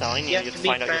 I'm not telling you. You You have get to to be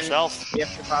find out friends. yourself. You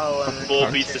have to follow him.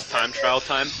 Bull beats his time trial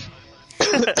time.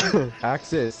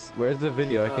 Axis, where's the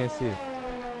video? I can't see it.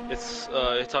 It's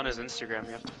on his Instagram.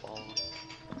 You have to follow him.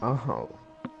 Oh.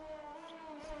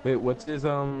 Wait, what's his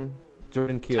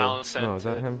Jordan Keel? Talent sent No, is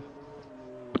that to- him?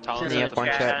 Talent In the at the F1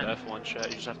 chat. F1 chat.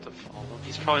 You just have to follow him.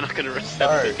 He's probably not gonna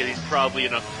accept Alright. it because he's probably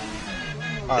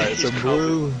Alright, so He's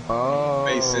Blue, Oh.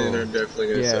 Mason are definitely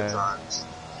gonna set yeah. times.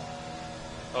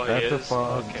 Oh, he That's a is.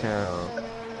 fun Okay. count.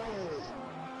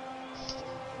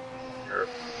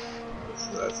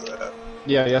 So that's that.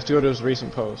 Yeah, you have to go to his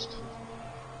recent post.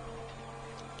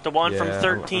 The one Yeah, from I'm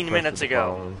 13 friends minutes with the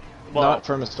ago. phone. Well, Not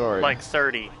from a story. like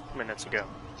 30 minutes ago.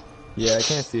 Yeah, I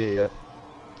can't see it yet.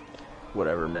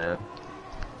 Whatever, man.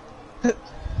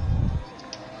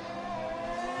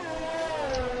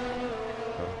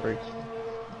 Oh, break.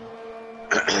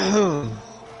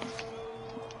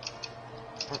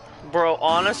 Bro,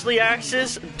 honestly,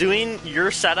 Axis, doing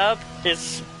your setup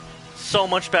is so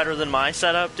much better than my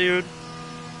setup, dude.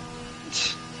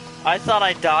 I thought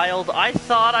I dialed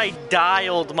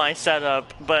my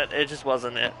setup, but it just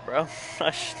wasn't it, bro.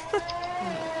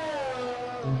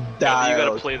 Yeah, you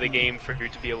gotta play the game for you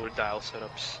to be able to dial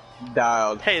setups.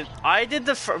 Dialed. Hey, I did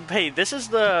hey, this is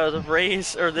the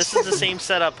race, or this is the same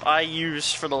setup I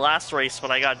used for the last race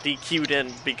when I got DQ'd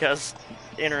in because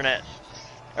internet,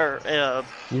 or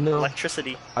You know,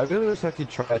 electricity. I really wish I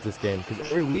could try out this game, because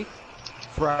every week,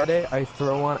 Friday, I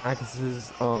throw on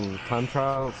Axis's time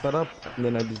trial setup, and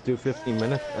then I just do 15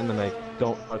 minutes, and then I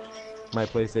don't touch my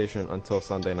PlayStation until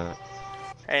Sunday night.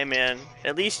 Hey man,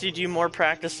 at least you do more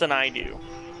practice than I do.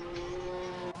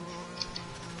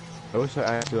 I wish I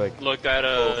actually, like, Look at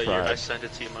try. I sent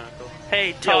it to you, Michael.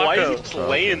 Hey, Yeah, why is he Taco.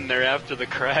 laying there after the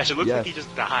crash? It looks Yes. like he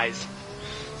just dies.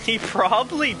 He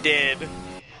probably did.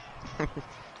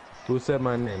 Who said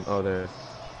my name? Oh, there's...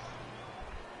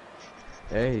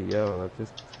 Hey, yo, that's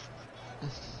just...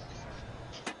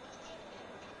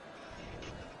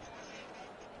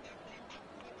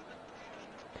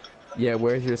 Yeah,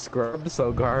 where's your scrub?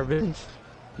 So garbage?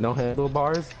 No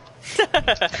handlebars?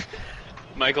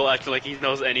 Michael acting like he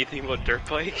knows anything about dirt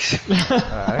bikes.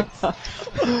 Alright.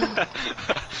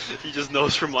 He just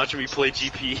knows from watching me play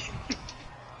GP.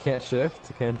 Can't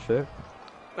shift? Can't shift?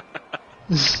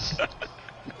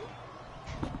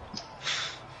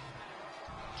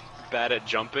 Bad at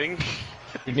jumping.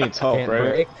 He needs help, Can't right?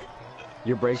 brake?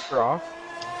 Your brakes are off?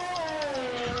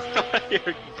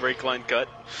 Your brake line cut.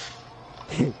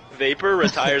 Vapor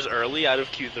retires early out of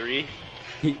Q3.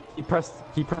 He pressed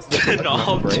the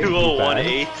Denal brake too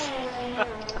 2018.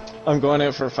 I'm going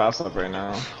in for fast lap right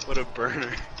now. What a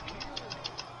burner.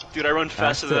 Dude, I run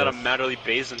faster than that on Matterly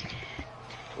Basin.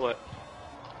 What?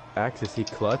 Axis, he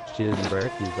clutched, he didn't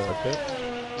brake, he's up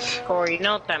it. Corey, you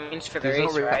know what that means for the There's no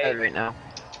race, retired right? right now.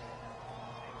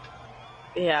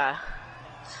 Yeah.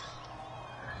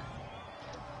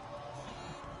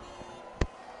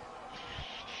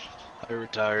 I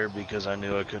retired because I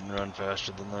knew I couldn't run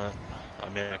faster than that. I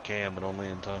mean, I can, but only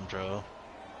in time trial.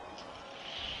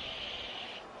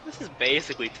 This is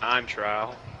basically time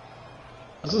trial.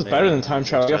 This is better than time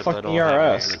trial. You got Except I fucking don't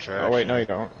have ERS. any retraction. Oh wait, no you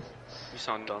don't. You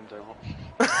sound dumb, Daryl.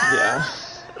 Yeah.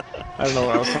 I don't know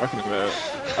what I was talking about.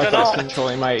 I thought I was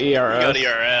controlling my You got ERS.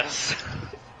 ERS.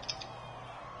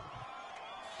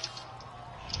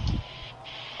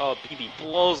 Oh, BB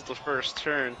blows the first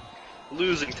turn,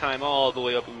 losing time all the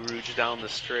way up Rouge down the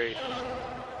straight.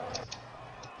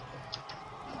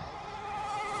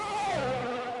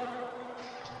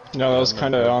 No, that was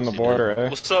kind of on the border, eh?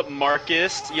 What's up,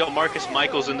 Marcus? Yo, Marcus,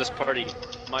 Michael's in this party.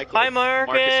 Michael. Hi,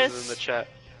 Marcus. Marcus is in the chat.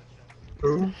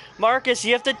 Marcus,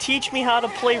 you have to teach me how to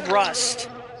play Rust.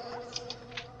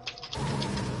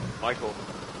 Michael.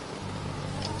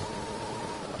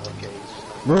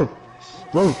 Whoa.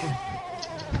 Whoa.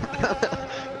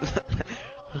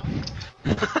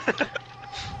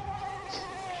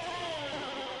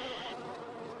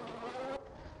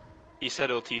 He said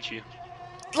he'll teach you.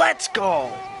 Let's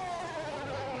go.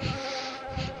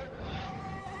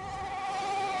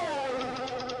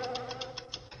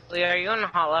 Leo, are you on a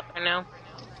hot lap right now?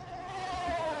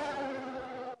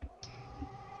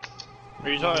 Are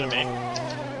you talking to me?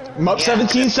 I'm up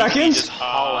 17 seconds?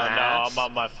 Oh, No, I'm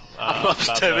on my... I'm up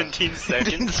about 17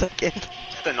 seconds.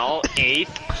 Then all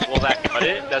 8th. Will that cut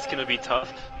it? That's gonna be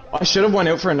tough. I should have went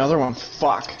out for another one.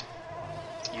 Fuck.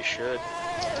 You should.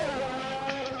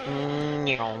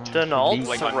 Donald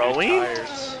Like on new throwing?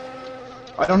 tires.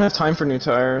 I don't have time for new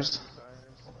tires.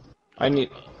 I need.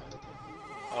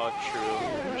 Oh,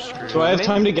 true. You're screwed. Do I have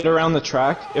time to get around the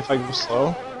track if I go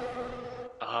slow?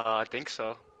 I think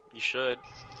so. You should.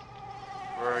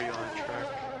 Where are you on track?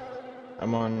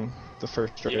 I'm on the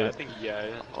first straight. Yeah, I think,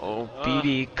 yeah. Oh,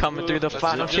 BB coming through the Is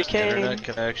final it just chicane. internet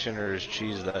connection, or is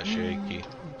cheese that shaky?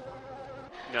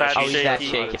 No, Bad she's shaky. that out of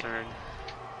shaky. turn.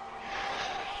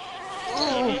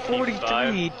 Oh,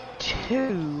 43,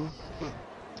 2.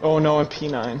 Oh no, I'm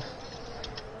P9.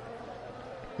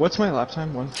 What's my lap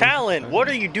time? 1:45? Talon, what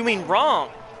are you doing wrong?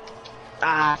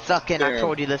 Ah, sucking. I Damn.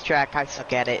 told you this track. I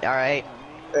suck at it. All right.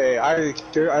 Hey,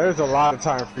 there's a lot of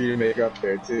time for you to make up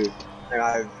there too. And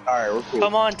alright, we're cool.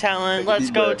 Come on, Talon. Let's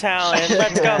Deep go, breath. Talon.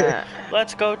 Let's go.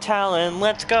 Let's go, Talon.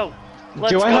 Let's go.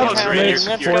 Let's Do I go, have Talon. minutes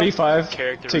Your 45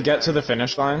 character to get to retired. the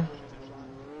finish line?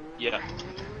 Yeah,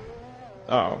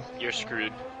 Oh. you're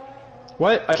screwed.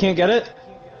 What? I can't get it?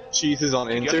 Cheese is on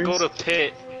You gotta go enters. to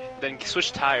pit, then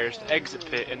switch tires, exit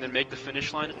pit, and then make the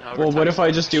finish line. And however Well, what times if I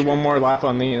you just do finish, one more lap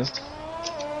on these?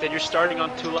 Then you're starting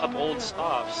on 2-lap old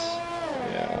stops.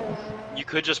 Yeah. You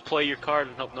could just play your card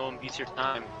and hope no one beats your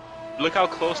time. Look how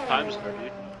close times are,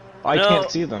 dude. I No,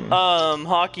 can't see them.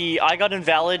 Hockey, I got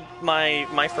invalid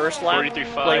my first lap.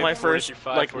 43.5, Like my first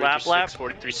 43.5, like lap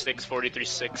 43.6,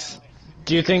 43.6,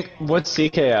 Do you think, what's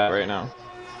CK at right now?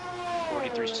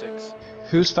 43.6.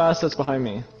 Who's fastest behind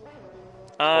me?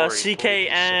 CK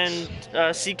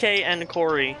and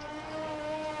Corey.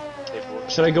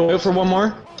 Should I go out for one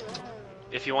more?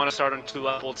 If you want to start on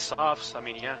 2-lap old stops, I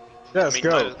mean, yeah. Yes, I mean, go,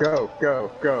 might as- go,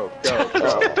 go, go, go,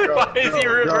 go, go. Why is he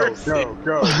reversing?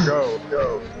 Go, go, go,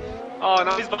 go. Oh,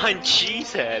 now he's behind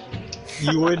Cheesehead.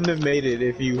 You wouldn't have made it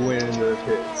if you went into the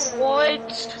pits.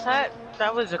 What?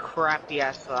 That was a crappy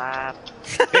ass lap.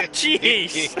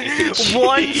 Jeez. Jeez,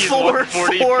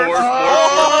 144.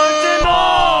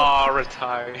 Oh,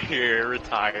 retired,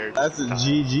 retired. That's a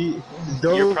GG.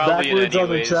 You're Go probably in backwards on the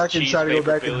anyways, track and cheese try to go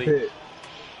paper back in Billy. the pit.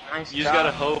 Nice You just job.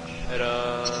 gotta hope that,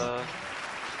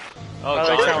 Oh, By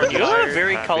the way, John's Cameron, you have a retired.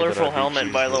 very Happy colorful that I beat helmet,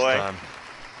 cheese by the this way. time.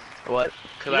 What?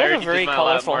 Cause You I have a already very did my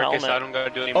colorful lap, Marcus, helmet. I don't gotta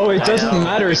do any more. Oh, it laps. doesn't know.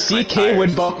 matter. Fix my CK tires.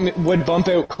 would bump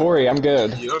out Corey. I'm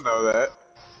good. You don't know that.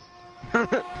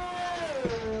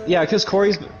 Yeah, cause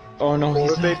Corey's. Oh no, What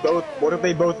he's if they not. both? What if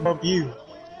they both bump you?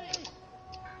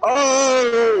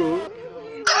 Oh!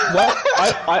 What?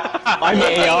 I'm I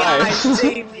AI.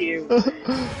 saved you.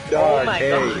 Dog, my hey,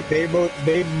 God.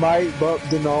 they might bump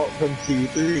Denalt from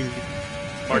T3.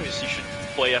 Marcus, you should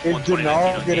play F1 Is 2019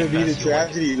 Denalt on gonna Game be the Pass, you'll like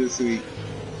it. tragedy this week?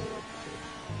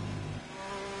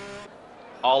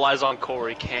 All eyes on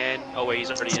Corey. Oh wait,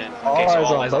 he's already in. All Okay, so eyes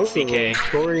all on eyes on both of them,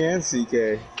 CK. Corey and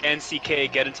CK. Can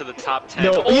CK get into the top 10?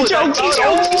 No, oh, he choked. He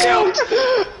choked.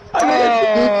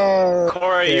 Oh,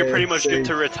 Corey, you're pretty okay, much good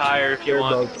to retire if you They're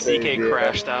want. both safe, CK yeah.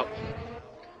 crashed out.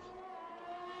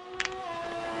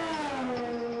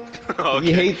 Okay.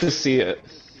 You hate to see it.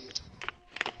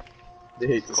 They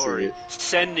hate to see Corey it.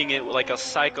 sending it like a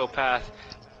psychopath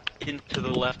into the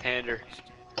left-hander.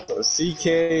 So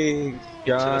CK,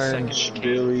 John, second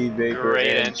Billy, Baker, Great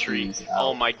and entry. Cheese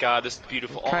Oh out. my god, this is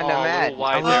beautiful. Kinda oh, mad. a little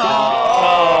wide I there.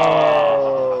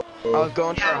 Oh, I was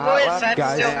going for a Yeah, hot boys, lap, that's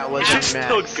Guys, still and I was That's in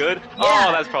still max. good.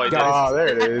 Oh, that's probably Guys. Oh, there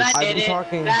it is. That I've did been it.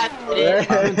 talking. That did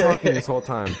it. I've been talking this whole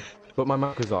time, but my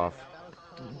mic is off.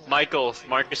 Michael,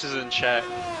 Marcus is in chat.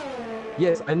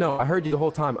 Yes, I know. I heard you the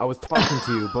whole time. I was talking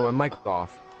to you, but my mic was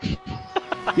off.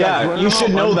 Yeah, wanna you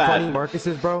should how know unfunny that. Marcus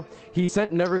is, bro. He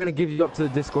sent never gonna give you up to the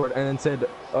Discord and then said,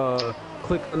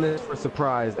 click on this for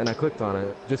surprise, and I clicked on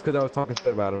it just because I was talking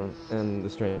shit about him in the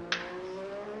stream.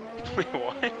 Wait,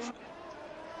 what?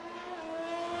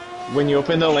 When you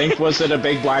opened the link, was it a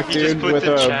big black He just dude put with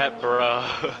the a? chat, bro.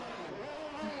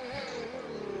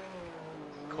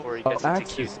 Corey Oh, gets into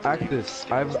Axis, Q3. Axis.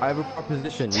 I have a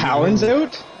proposition. You Talon's can-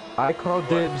 out? I called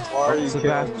dibs Why are on you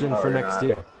Sebastian killing- for oh, next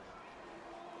you're year.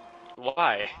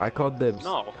 Why? I called dibs.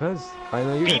 No. Because I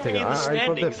know you're gonna Beat take me it. in the I already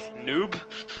called standings, dibs. noob.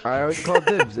 I already called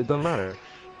dibs. It doesn't matter.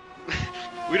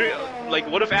 We don't like.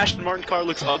 What if Ashton Martin car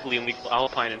looks ugly and we go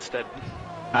Alpine instead?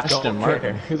 Ashton Don't Martin.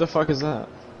 care. Who the fuck is that?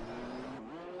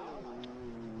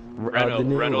 Renault, The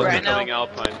new Renault's Renault. becoming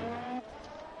Alpine.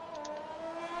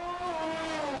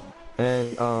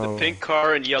 And The pink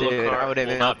car and yellow Dude, car I would have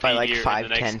will been not up by be like here in 5 the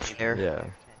next tenths game. there. yeah,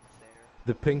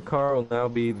 the pink car will now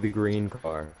be the green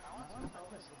car.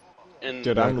 And,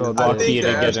 Dude, I'm I lucky think to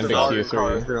the get Aston into Martin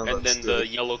car Q3. is gonna and look then good. the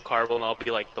yellow car will now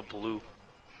be like the blue,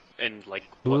 and like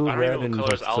Blue, what, I don't red, even and know what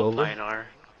colors what, silver? Alpine are.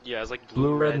 Yeah, it's like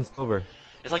Blue, red, and silver.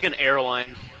 It's like an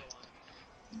airline.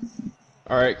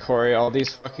 Alright, Corey, all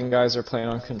these fucking guys are playing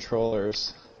on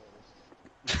controllers.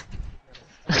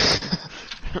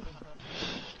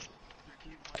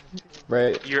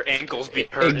 Right? Your ankles be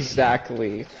hurting.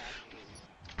 Exactly.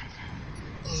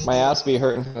 My ass be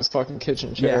hurting from this fucking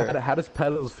kitchen chair. Yeah, how does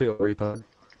pedals feel, retard?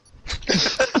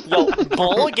 Yo,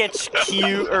 Bull gets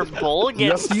Q or Bull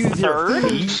You have gets to use your third.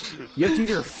 feet. You have to use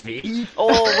your feet.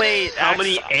 Oh wait, How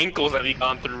many ankles have you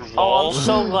gone through? Oh, Wall? I'm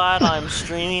so glad I'm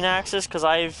streaming Axis because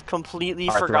I've completely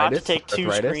forgot to Arthritis? take 2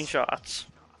 Arthritis? screenshots.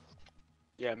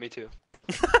 Yeah, me too.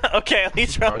 Okay, at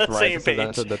least we're on the same Arthritis has page.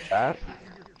 entered the chat.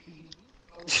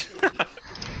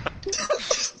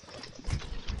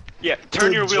 Yeah,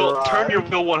 turn your wheel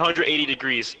 180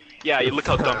 degrees. Yeah, you look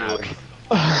how dumb you look.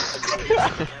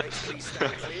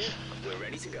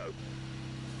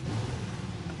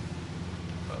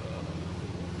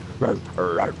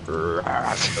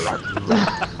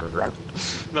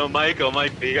 No, Michael,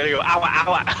 you gotta go. Ow,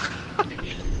 ow, ow.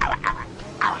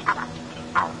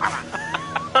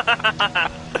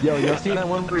 Yo, y'all seen that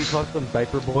one where he calls them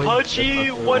diaper boys? Punchy,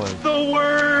 That's my what's favorite the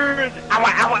word? Ow,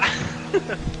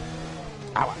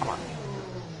 ow, one.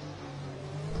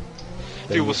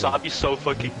 Dude, Wasabi's so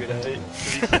fucking good at it.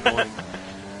 He's annoying.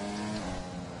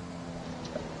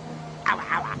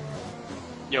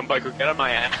 Yo, Biker, get on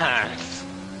my ass.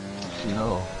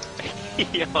 No.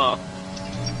 Yo.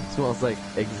 Smells like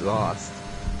exhaust.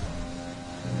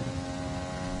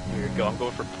 Here you go, I'm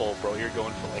going for pull, bro. You're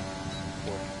going for like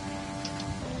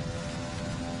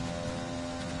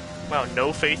 4. Wow,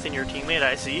 no faith in your teammate,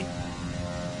 I see.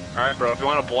 Alright, bro, if you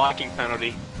want a blocking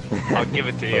penalty, I'll give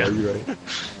it to you. Oh, you're right.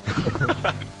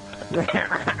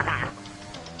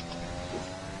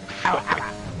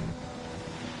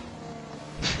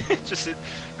 It just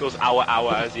goes owa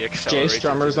owa as he accelerates. Jay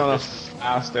Strummer's on a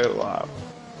fast out lap.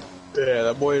 Yeah,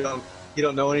 that boy he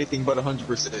don't know anything but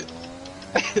 100%.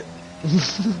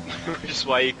 Just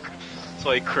why he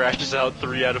crashes out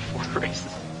 3 out of 4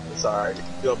 races. It's alright.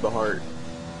 Feel up the heart.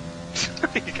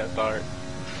 He got the heart.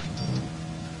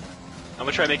 I'm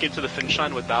gonna try to make it to the finish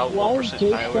line without Why is 1% Jay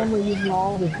tire wear. Summer using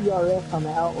all his ERS on the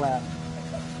outlap?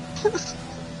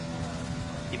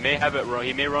 He may have it run.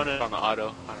 He may run it on the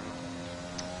auto. I don't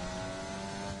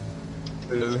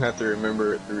know. He doesn't have to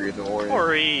remember it 3 in the morning.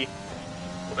 Corey.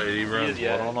 Wait, he runs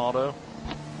Yeah. what on auto?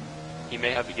 He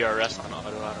may have ERS on auto.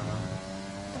 I don't know.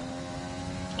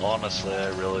 Honestly, I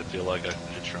really feel like I should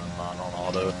just run mine on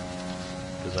auto.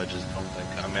 Because I just don't think,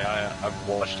 I mean, I've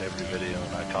watched every video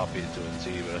and I copied it to a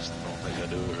T, but I still don't think I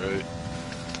do it right.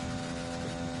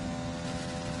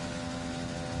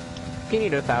 You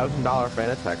need $1,000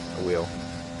 Fanatec wheel.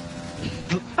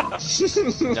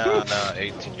 Nah,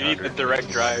 1800. You need the direct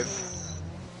drive.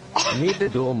 You need the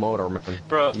dual motor, man.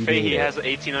 Bro, You Faye, need he it. has an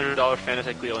 $1,800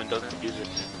 Fanatec wheel and doesn't use it.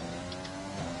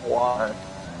 Why?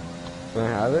 Can I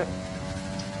have it?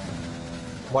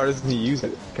 Why doesn't he use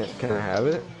it? Can I have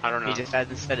it? I don't know. He just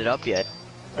hasn't set it up yet.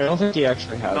 I don't think he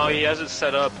actually has No, it. he has it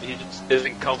set up. He just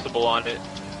isn't comfortable on it.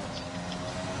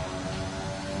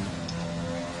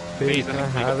 Baby, Faye's can I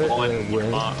nothing have it comfortable and on your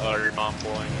win? mom, or your mom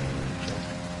blowing.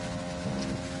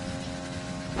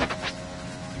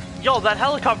 Yo, that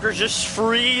helicopter just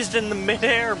freezed in the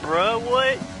midair, bro.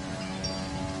 What?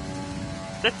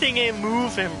 That thing ain't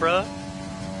moving, bro.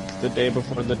 The day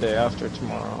before the day after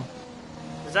tomorrow.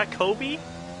 Is that Kobe?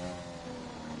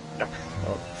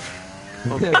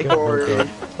 Okay,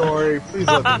 Corey, please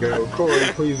let me go. Corey,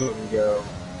 please let me go.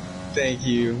 Thank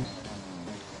you.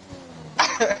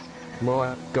 More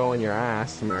like go in your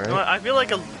ass, am I You know what, right? I feel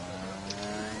like a.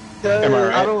 Am I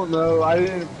right? I don't know. I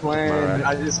didn't plan. Alright.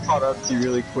 I just caught up to you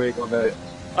really quick on that.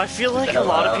 I feel like a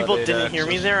lot of people didn't hear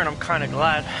me there, and I'm kind of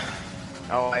glad.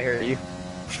 Oh, I heard you.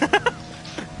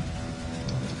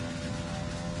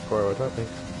 Corey, what's up, man?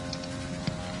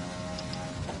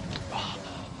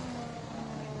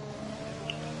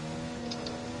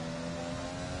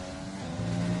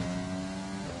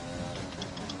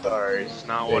 Sorry. It's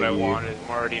not what I Thank you. wanted. I'm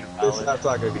already This invalid. that's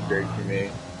not gonna be great for me.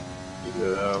 Even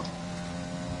though.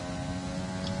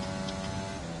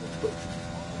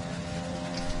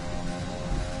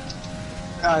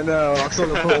 I know. I'm still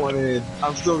gonna put one in.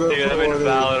 I'm still gonna Dude, put I'm one in.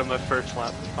 invalid on my first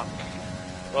lap. Fuck.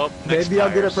 Well, next Maybe I'll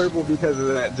get a tires. purple because of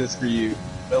that, just for you.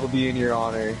 That'll be in your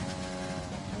honor.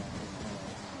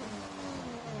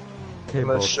 Okay,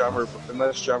 Unless both.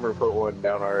 Shummer put one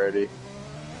down already.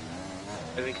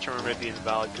 I think Sherman might be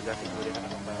invalid because I think we already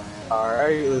have him back.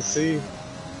 Alright, let's see.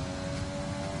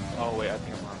 Oh wait, I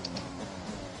think I'm wrong.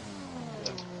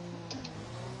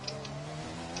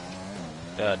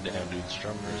 God damn, dude,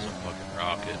 Strummer is a fucking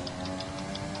rocket.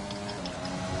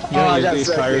 You I don't got use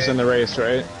these tires second. in the race,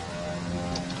 right?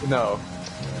 No.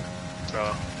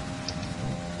 Bro.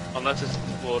 Unless it's,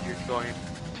 well, you're going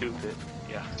to pit.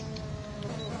 Yeah.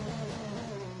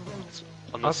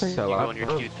 I'll Unless take you that go lap. on your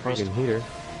That was Q3 fucking heater.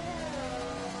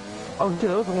 Oh,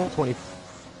 dude, that was a 120...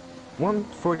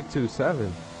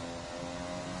 142.7.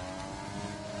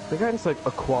 The guy just, like,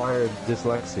 acquired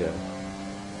dyslexia.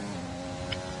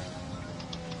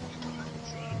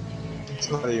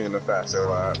 It's not even a faster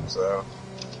lap, so.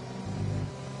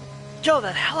 Yo,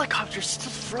 that helicopter's still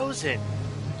frozen.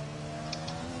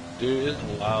 Dude, it's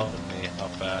wild to me how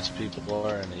fast people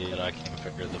are, and yet I can't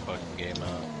figure the fucking game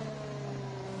out.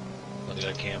 Like,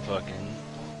 I can't fucking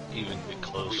even get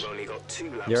close.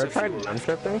 You ever tried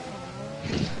downshifting?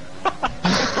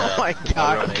 Oh my I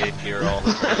god. run 8 gear all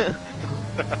the time.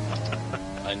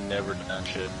 I never done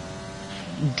shit.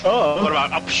 Oh. What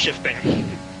about upshifting?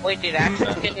 Wait, did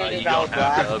Axel get an You don't invalid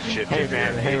have to lap? upshift Hey if you're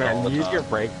man, in hey eight all man, the use time. your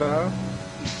brake though.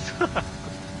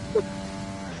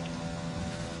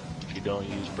 If you don't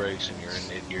use brakes and you're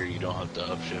in 8 gear, you don't have to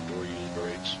upshift or use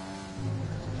brakes.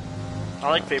 I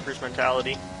like Vapor's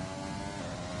mentality.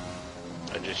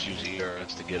 I just use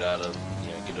ERS to get out of,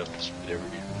 get up to speed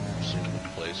every single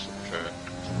place on the track.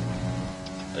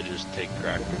 I just take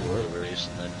crack before the race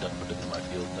and then dump it into my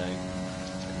fuel tank.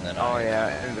 And then I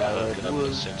hook it up with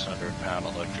a 600-pound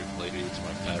electric lady to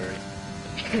my battery.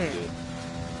 And good.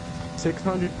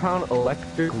 600-pound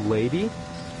electric lady?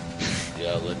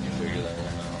 Yeah, let me figure that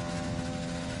one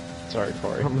out. Sorry,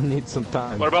 Corey. I'm gonna need some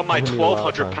time. What about my I'm gonna need a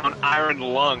lot of 1,200-pound iron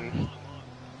lung?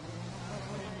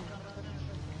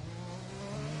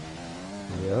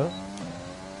 Yeah?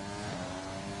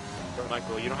 Bro,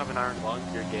 Michael, you don't have an iron lung,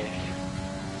 you're gay.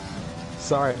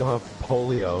 Sorry, I don't have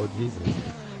polio. Jesus.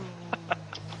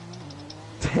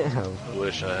 Damn. I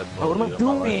wish I had Oh, what am I polio, my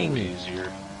life would doing? be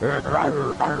easier. I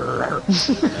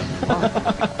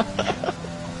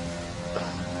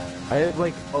have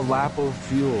like a lap of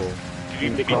fuel. Do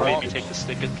you maybe take the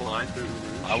stickest line through the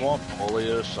roof? I want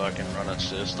polio so I can run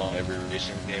assist on every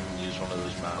racing game and use one of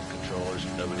those mouth controllers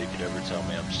and nobody could ever tell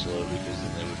me I'm slow because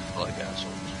then they would feel like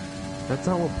assholes. That's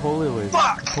not what polio is.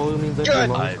 Fuck! Polio means that your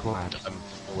lungs collapse. I'm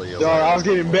fully Dog, I was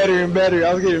getting better and better.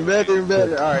 I was getting better and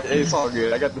better. Alright, it's all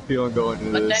good. I got the feeling going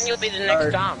into But this. then you'll be the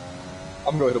next Tom.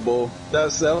 I'm going to bull. That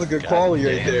was a good quality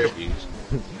right there.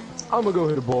 I'm gonna go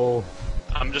hit a bowl.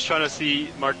 I'm just trying to see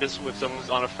Marcus with someone's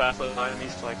on a fast lane enemy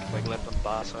so I can like let them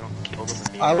boss so I don't kill them.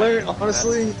 And I learned,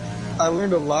 honestly, I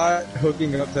learned a lot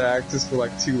hooking up to Axis for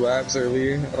like 2 laps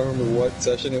earlier. I don't remember what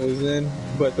session it was in,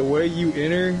 but the way you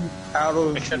enter out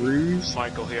of Rouge,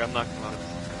 Michael here, I'm not gonna lie.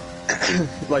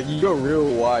 like you go real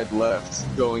wide left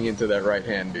going into that right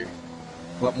hander.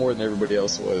 A lot more than everybody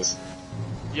else was.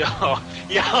 Yo,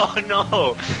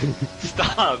 no!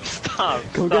 Stop!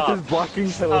 Go get this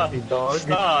blocking penalty, dog.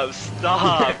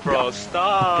 Stop, bro,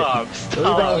 stop!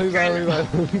 Leave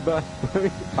that.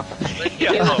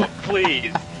 Yo,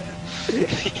 please!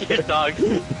 Your dog.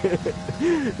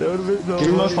 That would've been so Give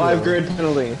him a funny, 5 though. grid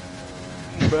penalty.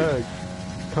 Bag.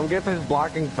 Come get this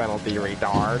blocking penalty,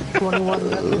 retard.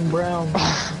 21-0 Brown.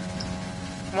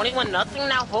 21 nothing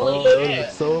now. Holy Oh, that shit!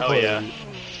 was so Oh funny. yeah.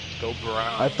 Go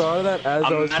Brown. I thought of that as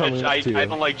I was coming up to you. I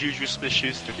don't like Juju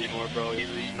Smith-Schuster anymore, bro. He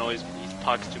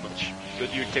talks too much. Go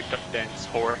do your TikTok dance,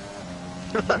 whore.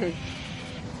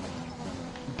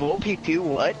 Bull P2,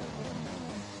 what?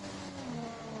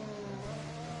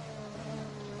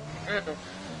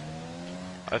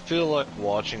 I feel like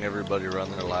watching everybody run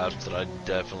their laps that I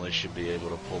definitely should be able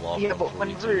to pull off Yeah, on but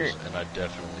 42s, and I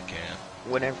definitely can't.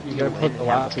 Whenever You gotta put the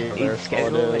lap here, have there, a that's all it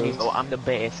schedule and you is. go, I'm the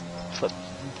best, but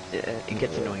it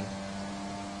gets annoying.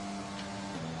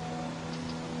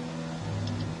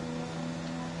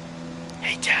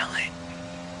 Hey, Talon.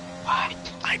 What?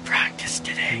 I practiced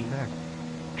today. Come back.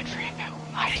 Good for you.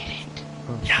 I didn't.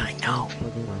 Oh, Yeah, I know.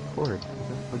 Plugging my cord. Is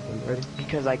that plugged in already?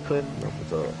 Because I couldn't. No,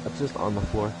 it's just on the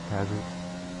floor, casual.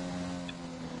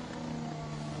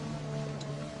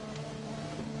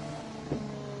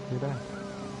 You're back.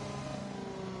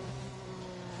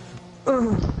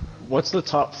 What's the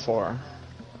top 4?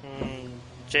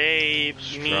 J, me,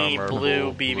 Strummer, Blue,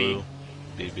 Bull, BB.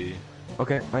 BB.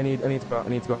 Okay, I need to go out. I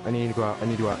need to go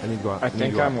out. I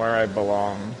think I'm where I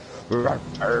belong.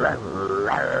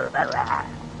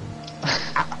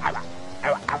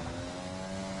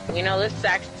 You know, this is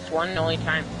actually one and only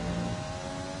time.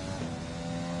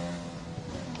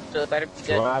 So it better be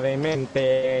good.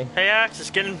 Suavemente. Hey, Axe, it's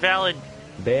getting valid.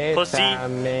 Pussy.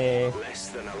 Bésame. Less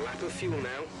than a lap of fuel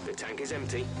now. The tank is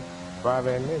empty.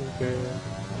 Suavemente.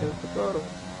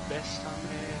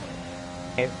 Bésame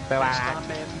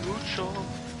mucho.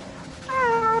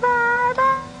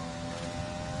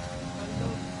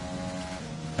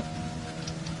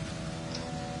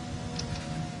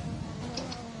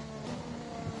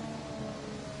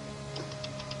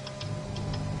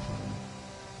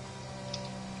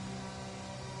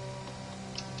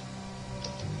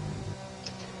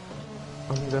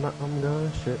 I'm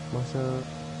gonna shit myself.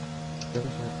 Gonna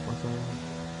shit myself.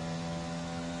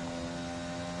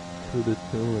 To the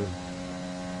tune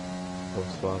of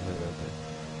Suavemente.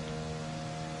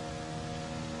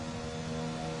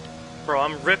 Bro,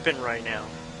 I'm ripping right now.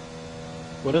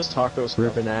 What is tacos?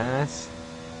 Ripping ass.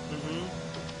 Mm-hmm.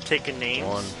 Taking names.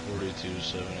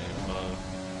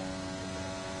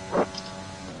 142.785.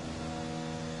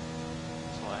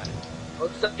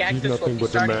 Looks like He's Actus will nothing be but a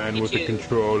starting man with a P2.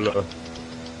 controller.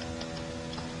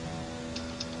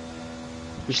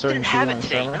 You're starting Didn't have P1 it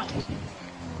today, summer? no.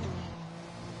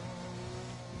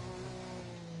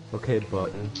 Okay,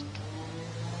 button.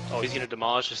 Oh, he's gonna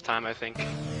demolish this time, I think.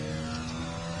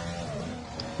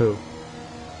 Who?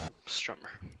 Strummer.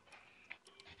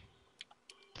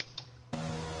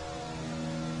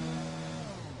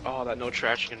 Oh, that no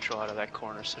traction control out of that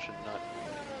corner, such a nut.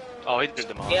 Oh, he did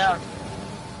demolish. Yeah.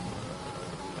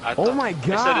 Oh my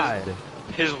god!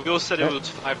 His wheel said it was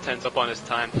 5/10 up on his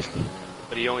time,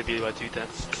 but he only beat it by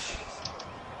 2/10.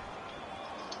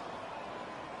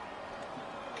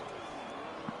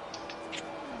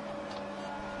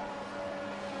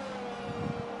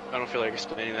 I don't feel like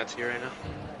explaining that to you right now.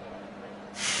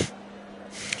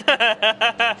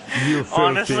 You filthy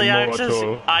Honestly,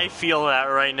 Moto. I feel that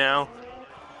right now.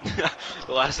 The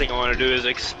last thing I want to do is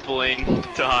explain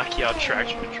to Hockey how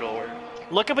traction control works.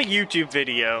 Look up a YouTube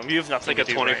video. You have It's nothing like a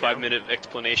to do right 25-minute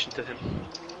explanation to him.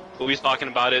 But he's talking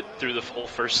about it through the whole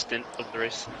first stint of the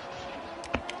race.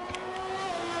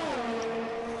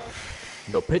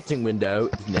 The pitching window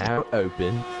is now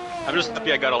open. I'm just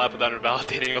happy I got a lap without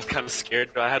invalidating. I was kind of scared,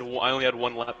 but I only had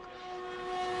one lap.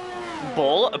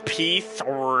 Bull a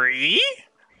P3?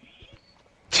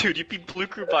 Dude, you beat Blue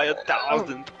Crew by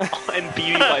 1,000 and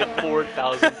beat me by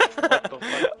 4,000. What the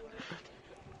fuck?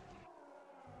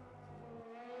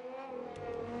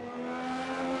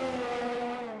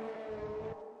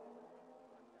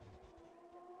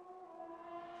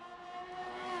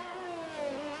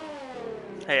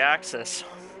 Hey, Axis.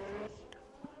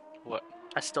 What?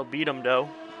 I still beat him, though.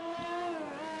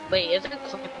 Wait, isn't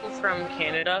Claypool from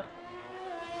Canada?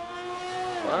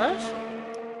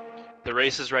 What? The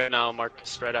race is right now,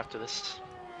 Marcus, right after this.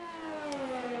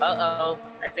 Uh-oh.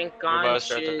 I think We're about Gon to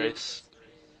start the should... race.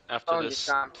 After Oh, this,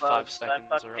 he's not 5 plugged, so I seconds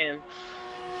fucked are up. him.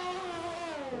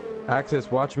 Access,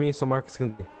 watch me so Marcus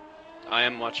can. I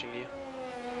am watching you.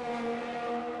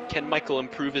 Can Michael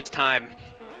improve his time?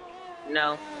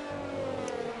 No.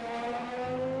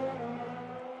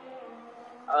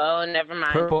 Oh, never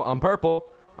mind. Purple, I'm purple.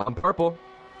 I'm purple.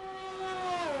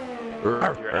 Your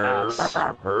ass.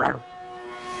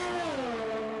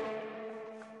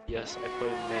 Yes, I put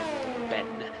him in Ben.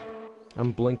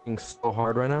 I'm blinking so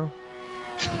hard right now.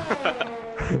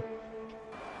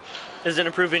 Is it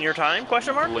improving your time?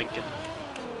 Question mark? Lincoln.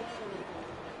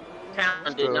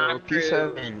 Town did not improve.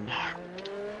 P7.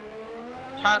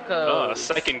 Taco. Oh,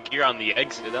 second gear on the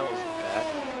exit. That wasn't bad.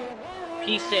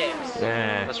 P6.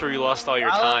 Yeah. That's where you lost all your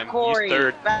Follow time. Corey. He's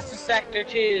third. Fastest sector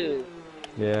 2.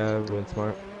 Yeah, went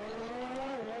smart.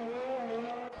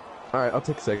 Alright, I'll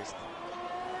take 6th.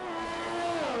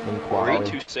 Corey,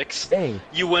 2-6. Dang.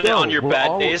 You win it Yo, on your we're bad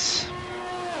all- days.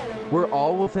 We're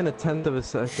all within a 1/10 of a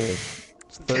second.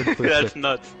 It's third for That's 6th.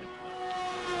 nuts.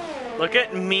 Look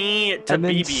at me to And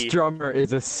then BB. Strummer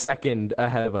is a second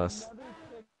ahead of us.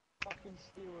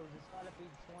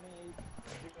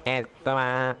 And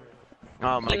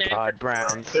Oh my god,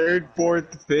 Browns. Third,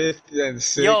 fourth, fifth, and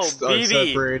sixth Yo, are BB.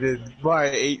 separated by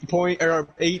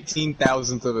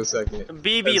 18,000th of a second.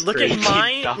 BB, That's look crazy.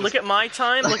 at my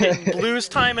time, look at Blue's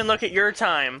time, and look at your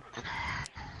time.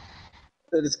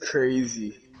 That is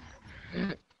crazy.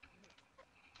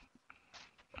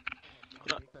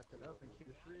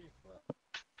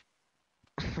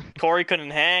 Corey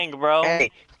couldn't hang, bro.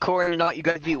 Hey, Corey, not you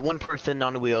guys beat one person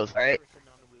on the wheels, alright?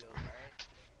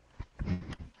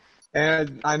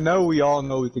 And I know we all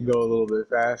know we can go a little bit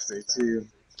faster too.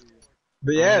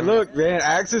 But yeah, look, man,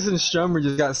 Axis and Strummer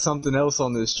just got something else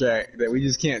on this track that we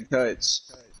just can't touch.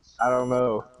 I don't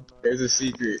know. There's a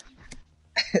secret.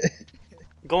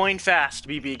 Going fast,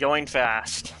 BB, going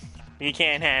fast. You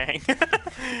can't hang.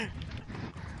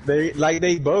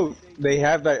 They both. They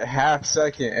have that half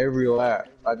second every lap.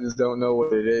 I just don't know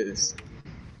what it is.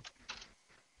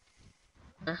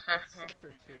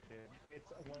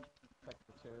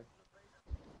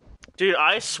 Dude,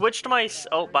 I switched my.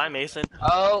 Oh, bye, Mason.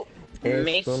 Oh, Yes,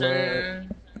 Mason is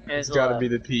It's gotta be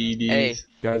the PEDs. Hey,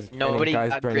 guys, nobody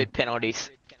guys, got grid penalties.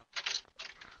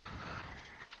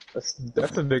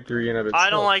 That's a victory in of itself. I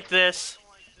don't like this.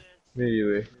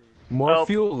 Immediately. More Oh.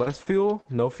 fuel, less fuel,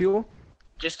 no fuel.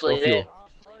 Just No leave fuel.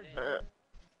 it.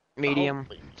 Medium,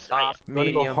 Holy soft, I'm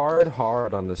gonna go medium.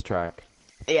 hard on this track.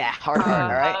 Yeah, hard,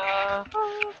 alright?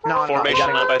 No, Formation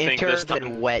no, lap, I think, inter this time.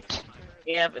 and wet.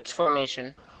 Yeah, it's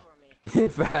formation. In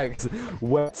fact,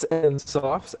 wets and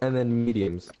softs, and then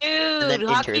mediums. Dude, then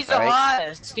Hockey's inters, the right?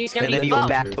 hottest. He's gonna And then be you go bumped.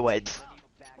 back to wets.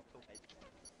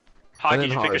 Hockey, And then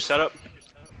did you pick your hard. setup?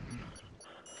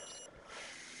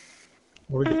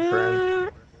 What a good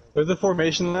friend. There's a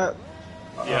formation lap?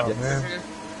 Yeah. Oh, man.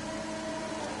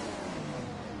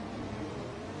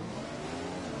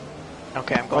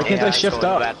 Okay, I'm Why going. can't yeah, I I'm shift going to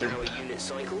the up? bathroom.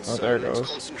 Oh, there it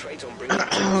goes.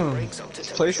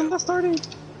 Place in the starting?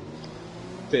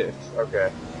 Fifth,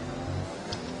 okay.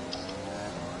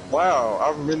 Wow,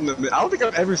 I'm in the. I don't think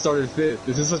I've ever started fifth.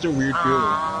 This is such a weird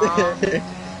feeling.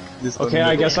 Okay,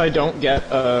 I guess I don't get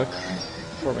a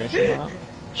formation lap.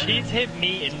 Cheese hit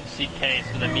me in CK,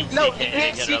 so then me No, CK you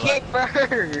hit and get CK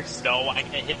first! No, I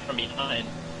get hit from behind.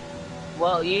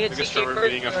 Well, you hit Because CK Strummer first.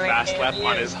 being a and then fast hit lap you.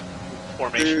 on his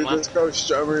formation Dude, lap. let's go,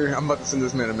 Strummer. I'm about to send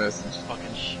this man a message.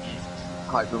 Fucking shit.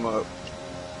 Hype him up.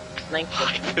 Thank you.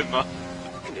 Hype him up.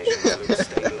 Conditions look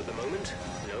stable at the moment.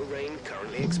 No rain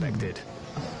currently expected.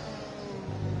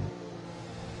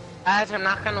 Guys, I'm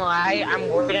not gonna lie, I'm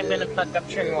worried I'm gonna fuck up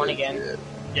turn 1 again.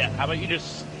 Yeah, how about you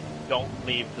just don't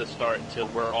leave the start until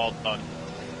we're all done?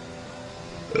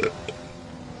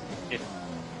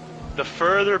 The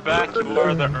further back you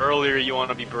are, the earlier you want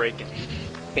to be braking.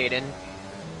 Hayden.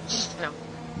 No.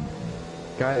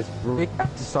 Guys, break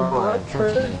at the start line.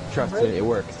 Trust me, it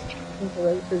works.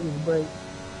 Right trigger break.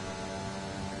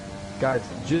 Guys,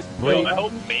 just Yo, break I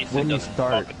hope Mason when you doesn't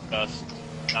start. fuck with us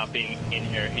not being in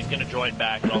here. He's gonna join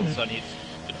back, and all of a sudden he's...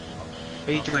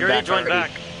 He You already joined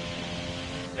back.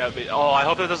 Yeah, but, oh, I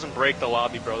hope that doesn't break the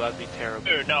lobby, bro. That'd be terrible.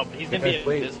 Dude, no, he's gonna be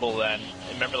Wait. invisible then.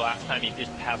 Remember last time he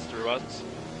just passed through us?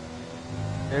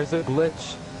 There's a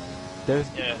glitch. There's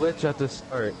Yeah. a glitch at the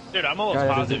start. Dude, I'm almost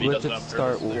Guys, positive he there's a glitch does it at on the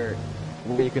start purpose.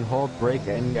 where you can hold brake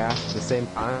and gas at the same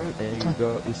time, and you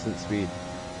go instant speed.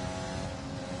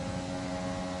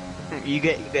 You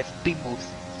get speed boost.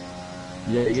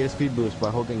 Yeah, you get a speed boost by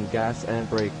holding gas and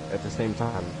brake at the same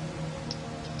time.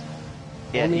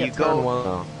 Yeah, Only you at turn go 1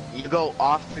 though. you go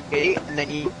off the gate and then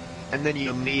you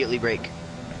immediately brake.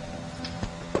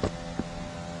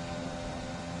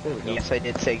 There we go. Yes, I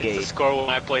did say It's gate. the score when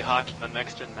I play hockey on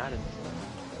next gen Madden.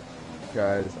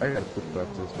 Guys, I gotta flip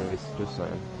back to this race, just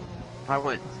saying. I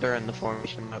went during the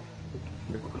formation map.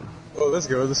 Oh, let's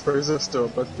go. The Spurs are still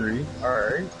up at 3.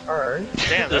 Alright, alright.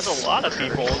 Damn, that's a lot of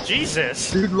people.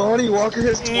 Jesus. Dude, Lonnie Walker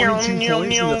has 22 Meow, points in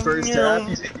meow, the first meow. half.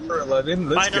 He's 8 for 11.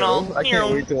 Let's Fight it go. all. I can't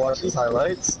Meow. wait to watch his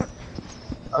highlights.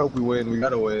 I hope we win. We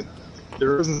gotta win.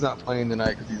 DeRozan's not playing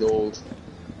tonight because he's old.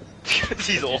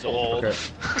 He's old. Okay.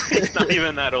 He's not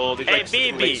even that old. He's Hey, like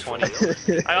BB. late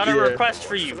 20s. I got a Yeah. request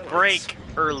for you. Break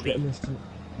early.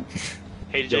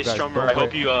 Hey, Yo, Jay guys, Strummer, don't I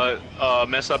hope break. you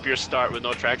mess up your start with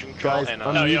no traction control Guys, and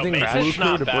I'm No, yo, using Mason's Blue Crew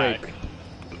not to back. brake.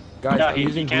 Guys, yeah, I'm he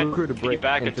using can't Blue Crew to be brake.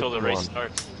 back in until the race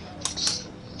 51. starts.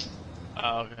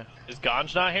 Oh, okay. Is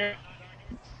Ganj not here?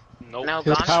 Nope. No,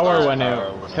 His Gonch power left. went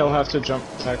out. He'll have to jump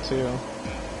back too.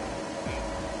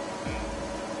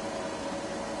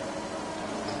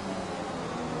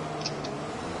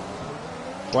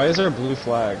 Why is there a blue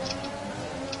flag?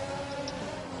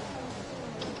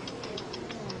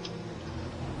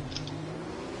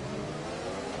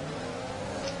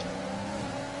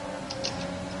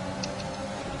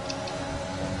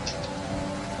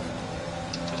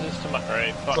 This is to my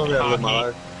right. Oh, Fucking yeah, I live my hockey.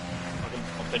 life. Fucking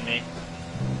bumping me.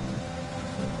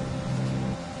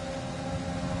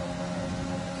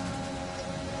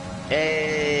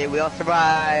 Hey, we all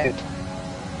survived.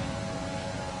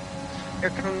 Here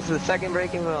comes the second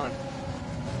braking zone.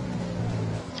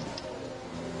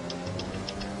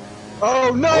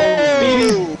 Oh no!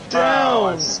 BB Wow,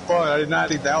 down! I spun. I did not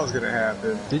think that was gonna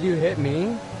happen. Did you hit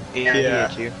me? Yeah, Yeah.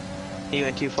 he hit you. He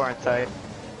went too far inside.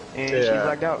 And Yeah. she's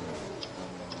lagged out.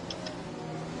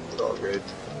 It's all good.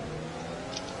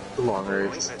 It's a long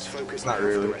Right, race. let's focus Not now for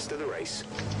really. the rest of the race.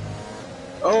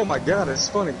 Oh my god, it's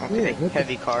funny. Okay,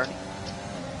 heavy car.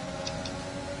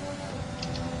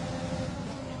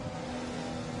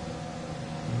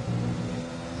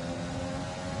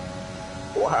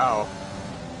 Wow.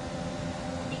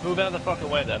 Just move out of the fucking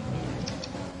way then.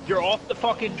 You're off the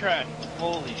fucking track.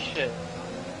 Holy shit.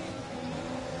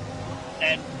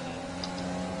 And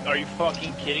are you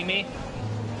fucking kidding me?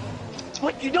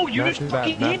 What? You know, you Not just too bad,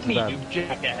 fucking not hit too me, bad. you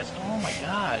jackass. Oh my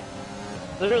god.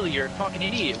 Literally, you're a fucking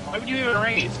idiot. Why would you even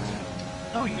race?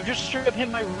 No, you just straight up hit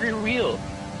my rear wheel.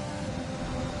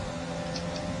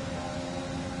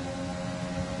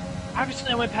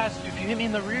 Obviously, I went past you. If you hit me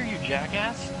in the rear, you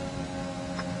jackass.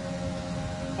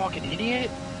 Fucking idiot.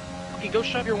 Okay, go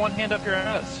shove your one hand up your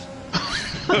ass.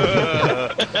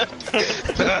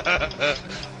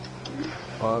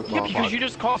 Yeah, because you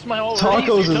just cost my whole race. Tacos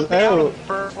You is took me out on out. the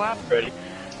first lap already.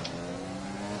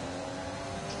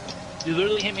 You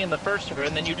literally hit me in the first turn,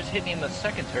 and then you just hit me in the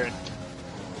second turn.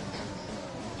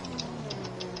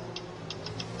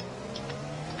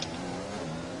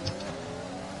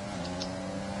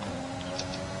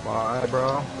 Why,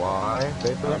 bro? Why?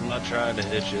 Paper? I'm not trying to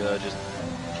hit you, I just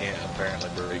can't apparently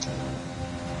brake.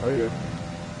 Oh, yeah.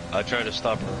 I try to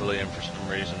stop early and for some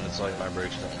reason it's like my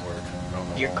brakes don't work. I don't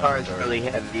know Your why. car is Sorry. really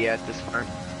heavy at this part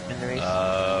in the race.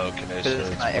 Okay, so Because it's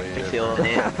it's got way extra different. fuel in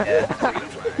it.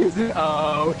 Yeah. Is it?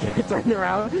 Oh, okay. Turn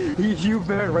around. You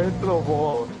bent right into the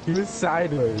wall. He was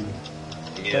sideways.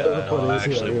 Yeah, no,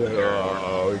 actually,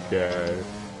 Oh, okay.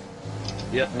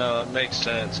 Yeah, no, it makes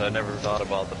sense. I never thought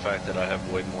about the fact that I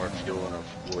have way more fuel in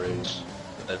a race.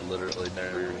 I literally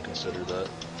never even considered that.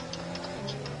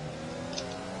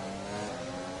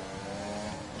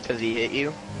 Because he hit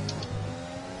you?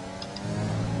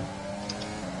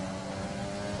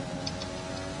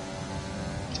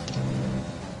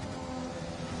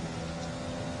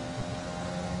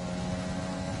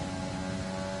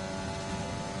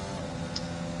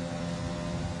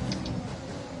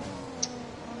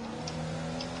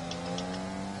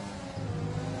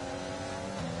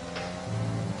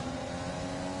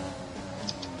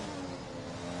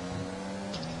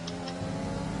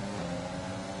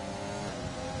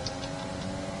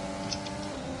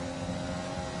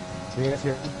 Can you guys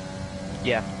hear me?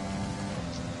 Yeah.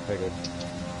 Okay, good.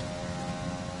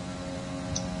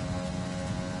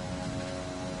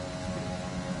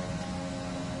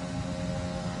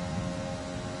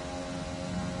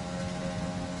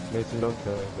 Mason, don't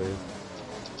kill him, please.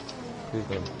 Please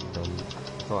don't kill him.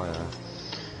 That's all I ask.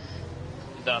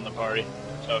 He's down the party,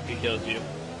 so if he kills you.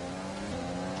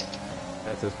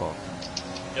 That's his fault.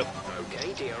 Yep.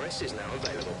 Okay, DRS is now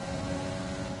available.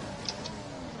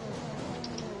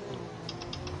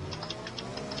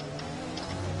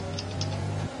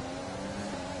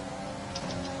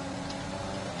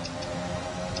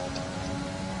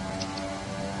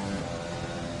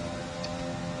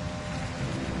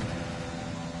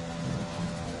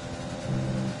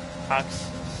 Cox.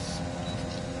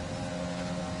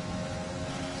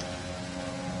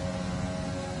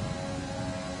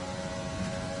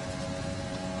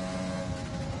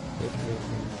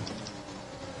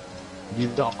 You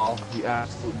doll. You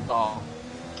absolute doll.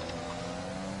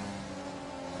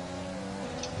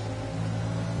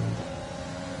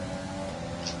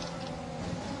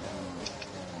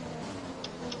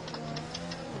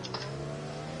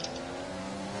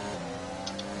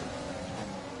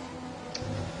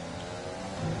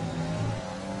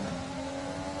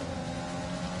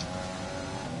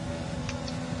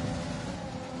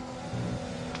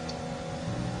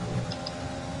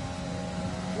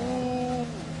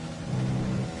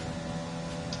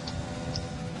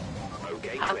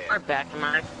 How far back am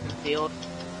I from the field?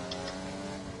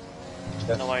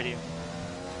 No idea.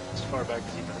 As far back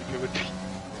as you think you would be.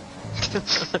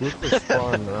 This was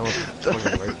fun, and I was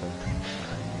fucking racing.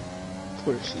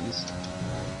 Poor cheese.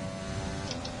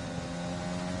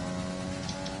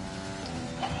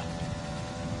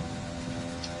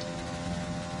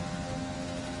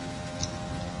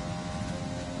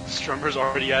 Strummer's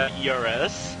already at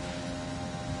ERS.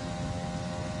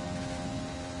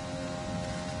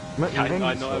 Yeah,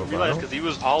 I know. I realized because he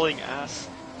was hauling ass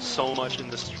so much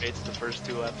in the straights the first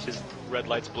two laps. His red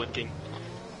light's blinking.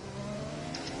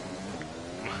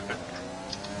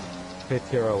 Pit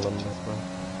hero limits, bro.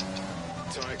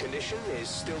 Tyre condition is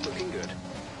still looking good.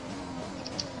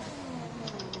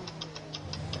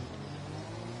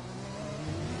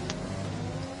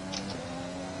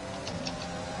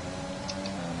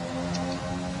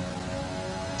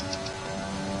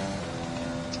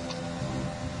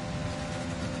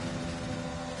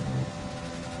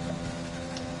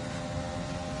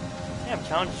 Damn,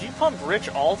 John, did you pump Rich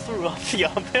all through up the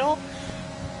uphill?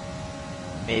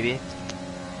 Maybe.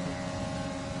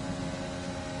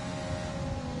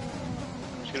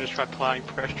 I'm just gonna try applying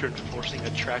pressure and forcing a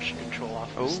traction control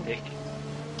off of the stick.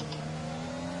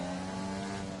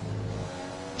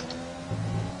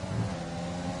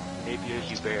 Maybe a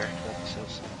U-bear. That'd be so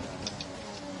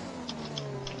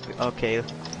sick. Okay,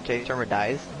 Jay Strummer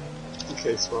dies.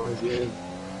 Okay, so I did.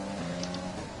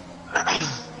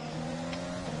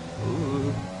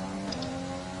 Ooh.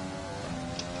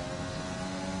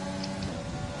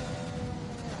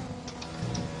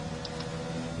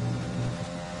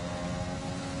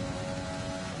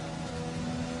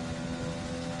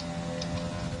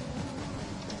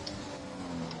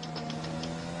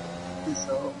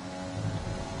 So.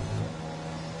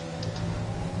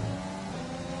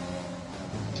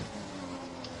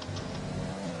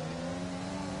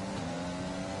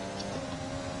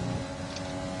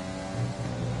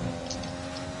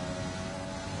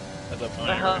 What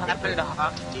the hell happened to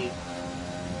Hockey?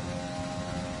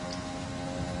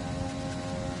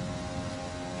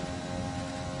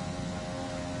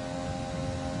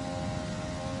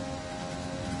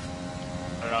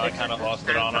 I don't know, I kind of lost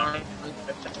it on him.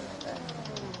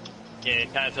 Yeah,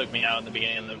 it kind of took me out in the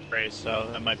beginning of the race, so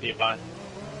that might be why.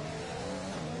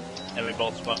 And we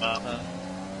both spun out.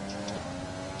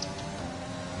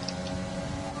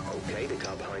 Okay, the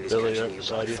car behind is Billy, catching right you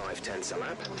beside by you. 5/10 a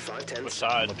lap. 5/10. Which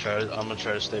side? I'm gonna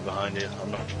try to stay behind you.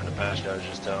 I'm not trying to pass you. I was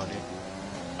just telling you.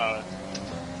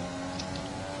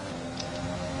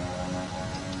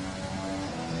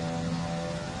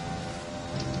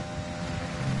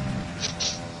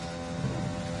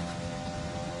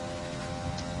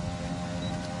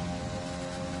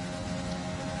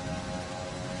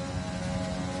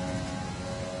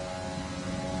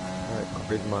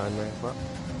 Read mine, man. What?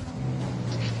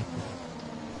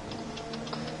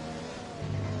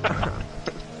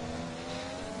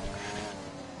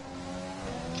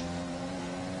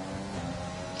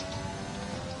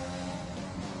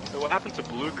 So what happened to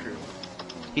Blue Crew?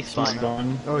 He's fun.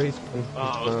 Done. Oh, he's fun. Oh,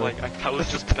 I was like, I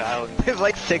was just battling. There's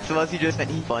like 6 of us, you just said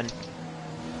he's fun.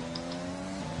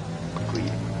 Agreed.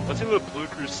 What's it with Blue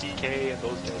Crew, CK, and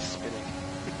those guys spinning?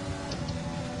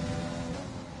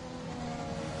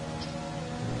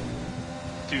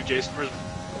 Dude, Jason's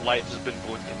light has been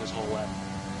blinking this whole lap.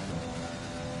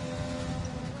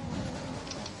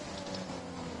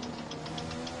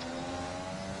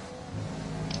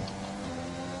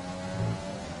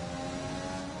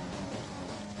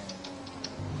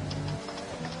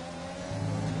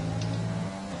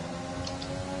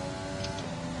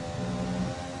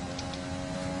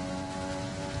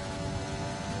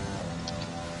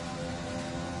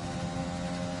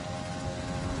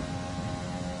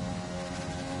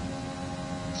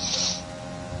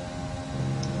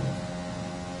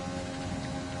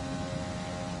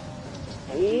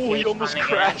 Oh, he almost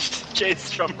crashed. Jade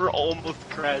Strummer almost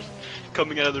crashed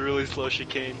coming out of the really slow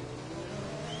chicane.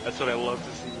 That's what I love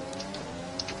to see.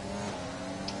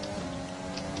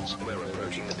 We're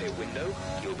approaching the pit window.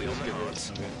 You'll be on the hards.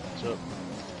 What's up?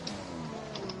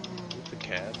 With the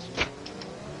cats?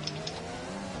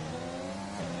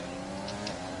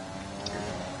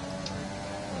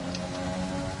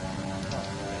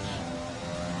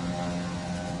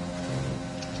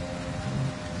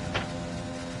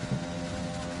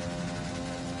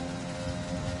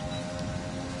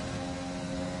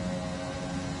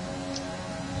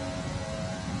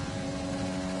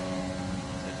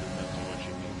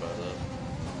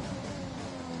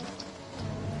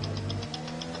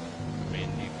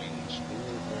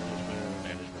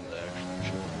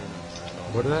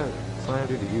 What did that sign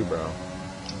do to you, bro?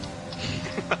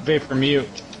 Vapor mute.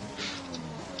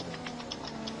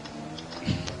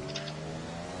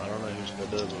 I don't know who's gonna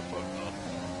do it, but fuck off.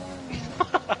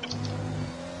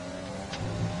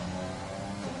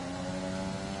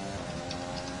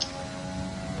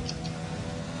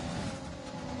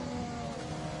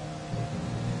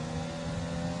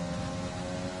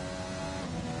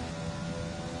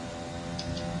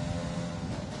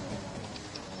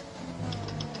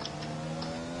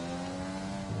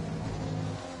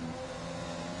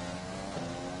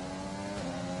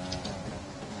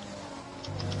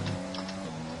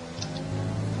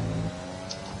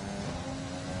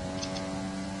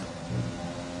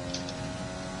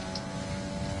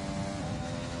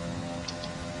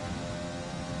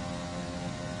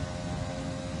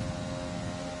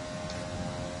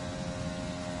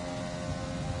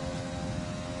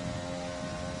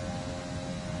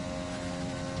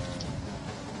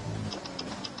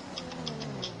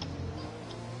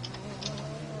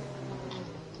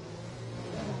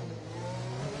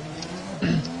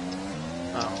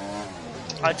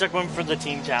 I took one for the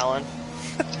team talent.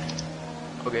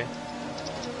 Okay.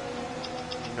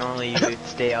 Normally you would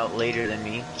stay out later than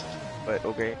me, but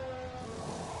okay.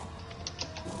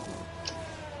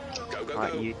 Go, go,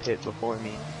 Alright, go. you pit before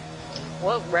me.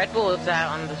 What Red Bull is that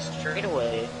on the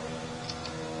straightaway?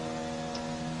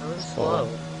 It was slow.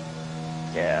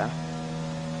 Yeah.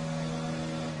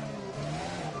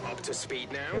 Up to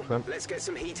speed now. Excellent. Let's get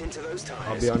some heat into those tires.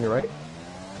 I'll be on your right.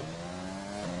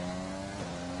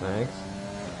 Thanks.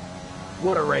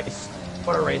 What a race.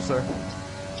 What a racer.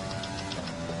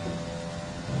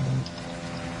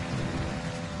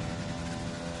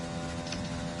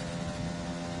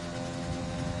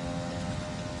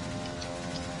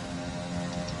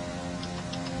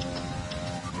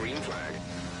 Green flag.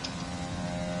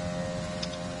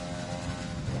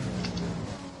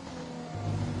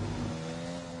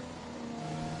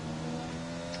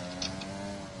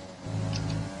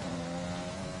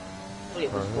 Wait,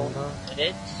 it was going on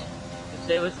it?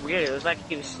 It was weird. It was like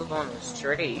he was slow on the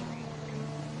straight.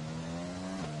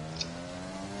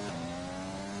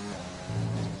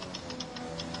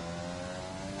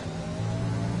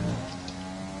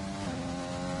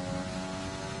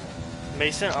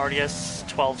 Mason already has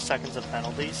 12 seconds of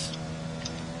penalties.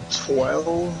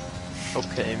 12?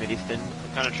 Okay, Mason.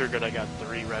 I'm kind of triggered. I got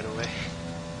 3 right away.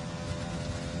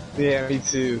 Yeah, me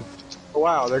too. Oh,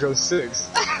 wow, there goes 6.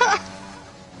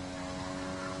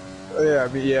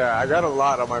 Yeah, I got a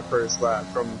lot on my first lap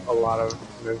from a lot of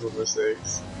mental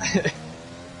mistakes.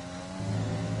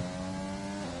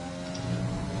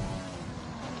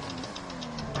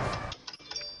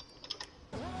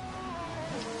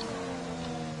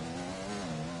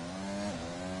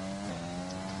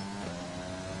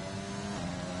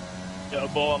 Yo,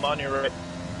 Bull, I'm on your right.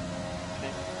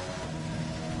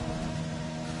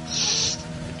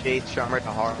 Jade Strummer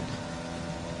to hard.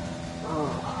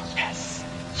 Oh. Yes.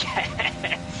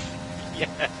 Yes.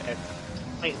 Yes.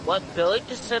 Wait, what? Billy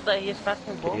just said that he's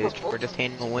fasting bull. We're just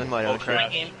handling win Moto Oh,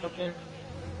 crap. Game token.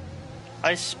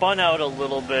 I spun out a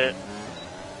little bit.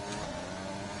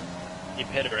 You've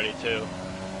hit it already too.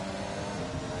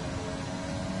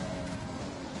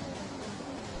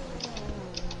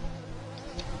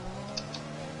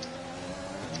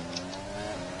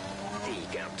 The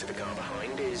gap to the car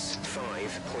behind is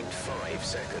 5.5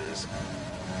 seconds.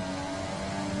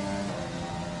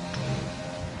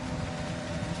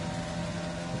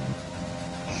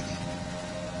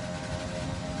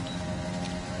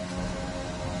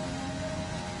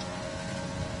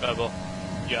 Bubble.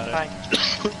 You got it. Hi.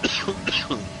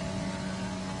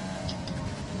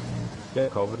 Get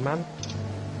COVID, man.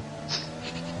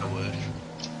 I wish.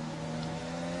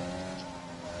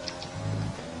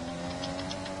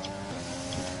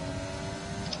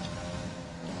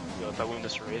 Yo, if I win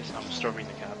this race, I'm storming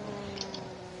the Capitol.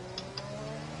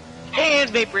 And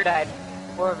Vapor died.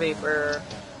 Poor Vapor.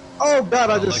 Oh god,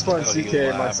 I I just like spun how you CK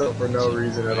laughed myself for no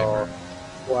reason at all.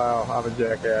 Wow, I'm a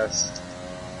jackass.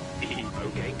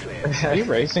 Okay, clear. Are you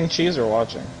racing cheese or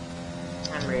watching?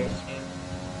 I'm racing.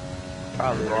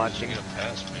 Probably watching. You're gonna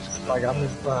pass me. Like, I'm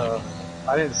just, I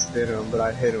didn't spin him, but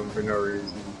I hit him for no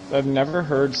reason. I've never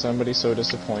heard somebody so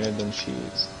disappointed than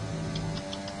cheese.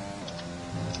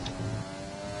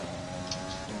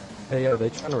 Hey, yo, they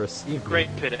trying to receive me.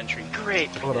 Great pit entry.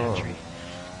 Great pit Hold on. entry.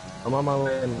 I'm on my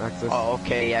way in access. Oh,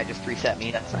 okay, yeah, just reset me.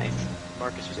 That's nice.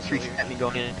 Marcus was Just still reset here. me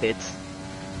going in pits.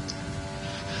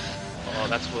 Oh,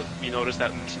 that's what you notice.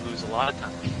 That makes you lose a lot of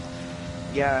time.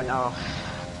 Yeah, no.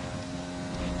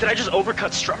 Did I just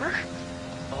overcut Strummer?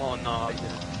 Oh no, I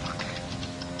didn't.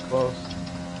 Close.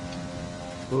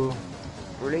 Ooh.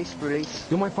 Release.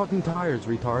 Do my fucking tires,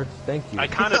 retard. Thank you. I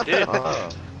kind of did. Oh.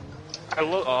 I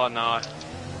look. Oh no,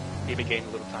 maybe gained a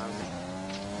little time,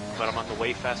 but I'm on the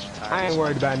way faster tires. I ain't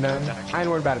worried about nothing. I ain't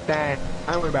worried about a thing.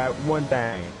 I ain't worried about one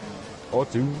thing. Or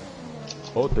two.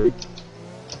 Or three.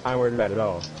 I ain't worried about it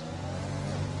all.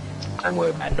 I ain't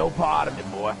worried about no part of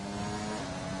it, boy.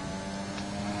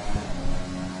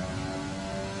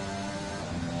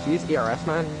 See this ERS,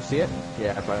 man? You see it?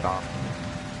 Yeah, that's what I thought.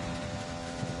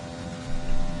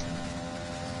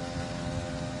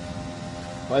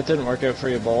 Well, that didn't work out for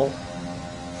you, Bull.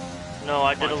 No,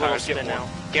 I did Come a on, little tires, spin get out.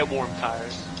 warm. Get warm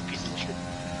tires. Piece of shit.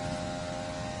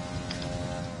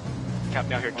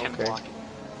 Cap out here can Okay. block it.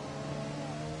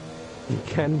 You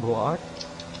can block?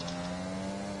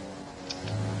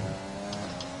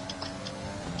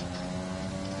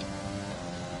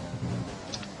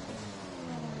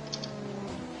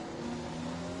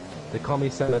 They call me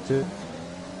Senna too.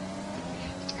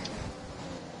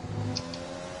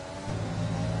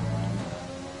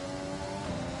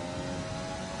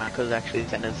 Michael's actually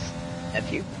Senna's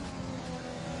nephew.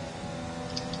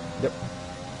 Yep.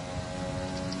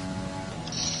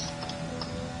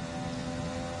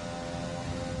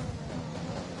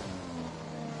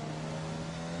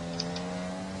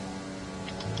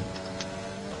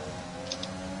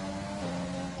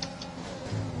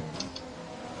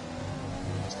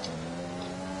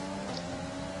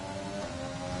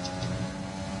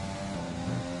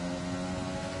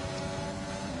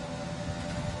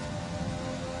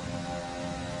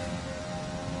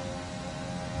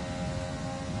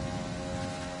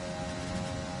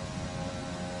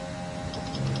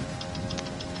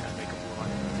 Gotta make a move on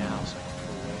it now so I can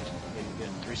pull away. Maybe get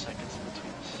 3 seconds in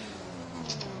between.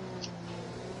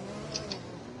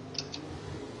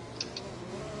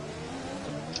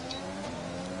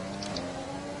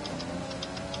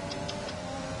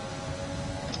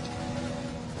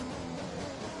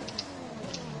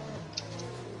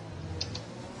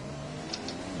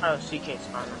 Oh, CK's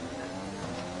fine.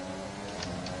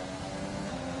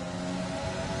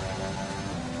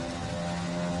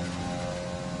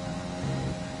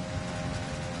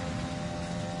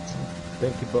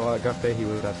 Thank you, but I got Fahey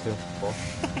with that too. Cool.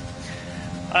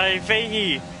 Hey,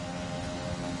 Fahey!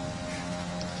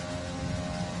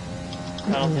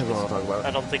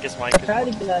 I don't think his mic I is. tried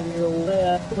to get out of your way.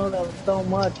 I slowed up so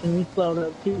much, and you slowed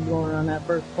up too going on that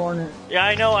first corner. Yeah,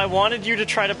 I know. I wanted you to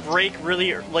try to brake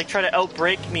really, like try to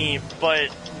outbrake me,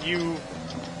 but you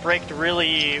braked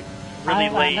really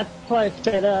late. That's why I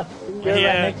sped up. You're Yeah.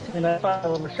 right next to me. That's why I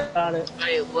overshot it.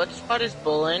 Wait, what spot is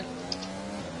Bull in?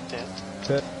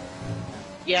 Pit.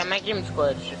 Yeah, my game's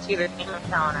glitched. It's either him or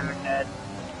Talon I'm ahead.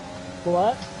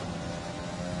 What?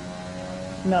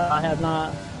 No, I have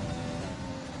not.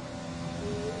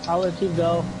 I'll let you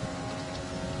go.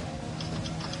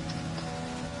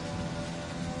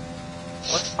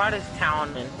 What spot is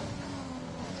Talon in?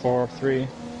 4-3.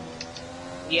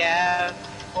 Yeah,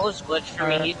 it was glitched for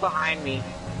me. He's behind me.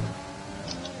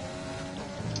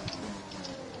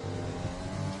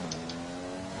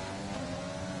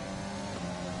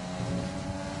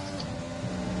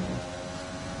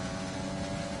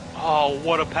 Oh,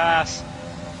 what a pass!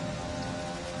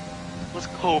 Let's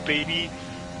go, baby.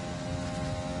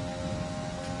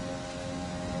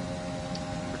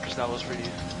 Because that was for you.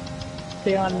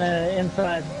 Stay on the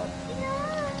inside.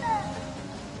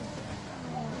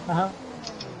 Uh-huh.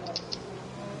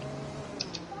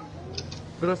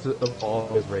 Look at us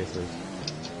evolve as racers.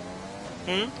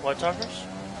 What talkers?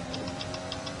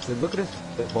 So look at us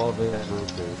evolving as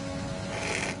racers.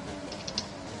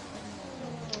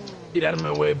 Get out of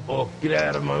my way, Bull. Get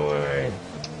out of my way.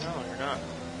 No, you're not.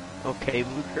 Okay,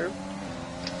 blue curve.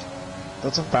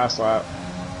 That's a fast lap.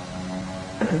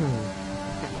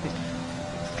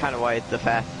 Kind of why it's the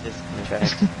fastest, in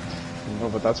fact. No,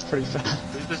 but that's pretty fast.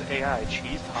 Who's this AI?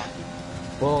 Cheese hockey?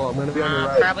 Well, I'm gonna be on the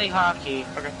right. Probably hockey.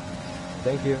 Okay.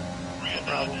 Thank you. No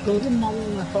problem. Go to mom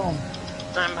on my phone.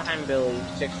 I'm behind Billy.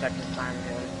 6 seconds behind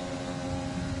Billy.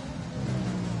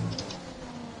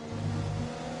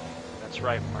 That's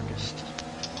right, Marcus.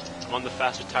 I'm on the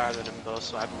faster tire than him though,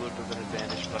 so I have a little bit of an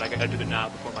advantage, but I gotta do it now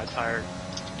before my tire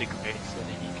degrades and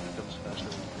he becomes faster.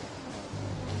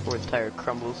 Before his tire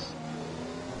crumbles.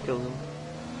 Kills him.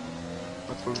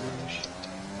 What's for rouge?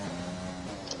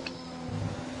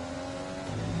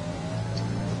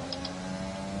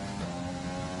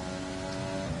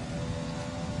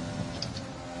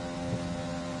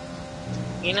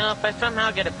 You know, if I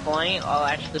somehow get a point, I'll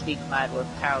actually be glad with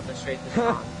how this race is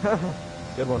gone.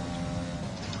 Good one.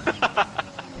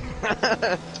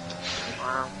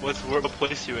 Wow. What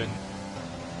place you in?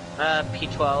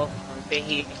 P12.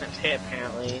 He isn't fit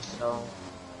apparently, so.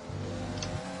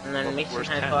 And then Mason where's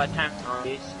has a 10? lot of time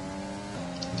penalties.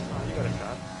 Oh, you got a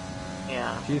shot.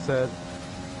 Yeah. She said,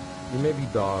 "You may be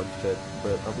dog shit,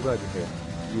 but I'm glad you're here.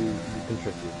 You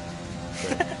contribute." So,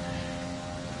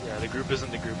 Yeah, the group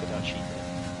isn't the group without cheating.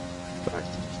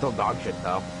 still dog shit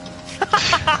though.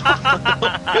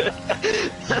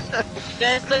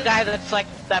 That's the guy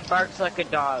that barks like a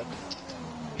dog.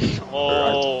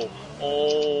 Oh.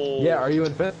 Yeah, are you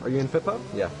in fifth? Are you in fifth though?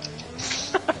 Yeah.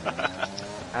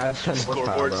 Add 10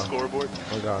 horsepower, bro. Scoreboard.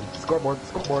 Oh god. Scoreboard.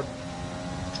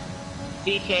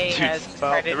 DK Dude, has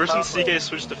credit ever since bubble. CK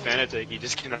switched to Fanatec, he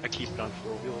just cannot keep it on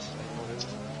 4 wheels. I don't know what it is.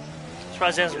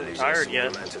 Surprised he hasn't retired yet.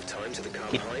 Amount of time to the car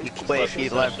He behind. quit, he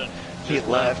left. He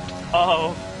left.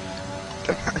 Oh.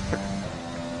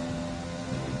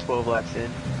 12 laps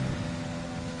in.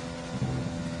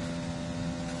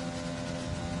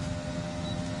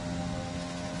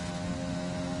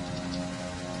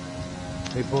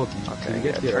 Hey, Bull, did you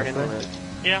get the turn air in thing?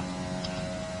 the Yeah.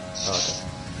 Oh,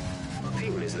 okay.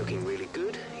 Fuel is looking really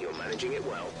good. You're managing it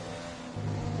well.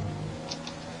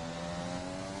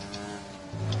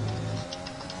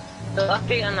 The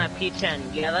update on that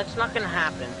P10, yeah, that's not gonna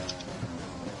happen.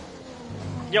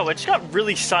 Yo, it just got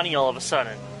really sunny all of a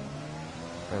sudden.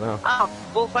 I know. Oh,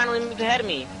 Bull finally moved ahead of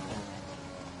me.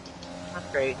 That's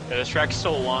great. Yeah, this track's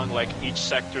so long, like each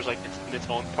sector's like it's in its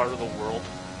own part of the world.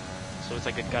 So it's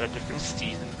like it got a different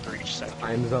season for each sector.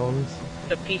 Time zones.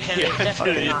 The P10 is Yeah,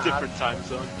 definitely it's not a different time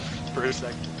zone per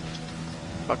sector.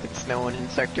 Fucking snowing in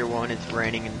Sector 1, it's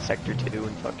raining in Sector 2,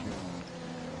 and fucking...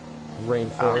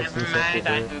 Rainforest Never and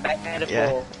mind, stuff. I'm back at a Yeah.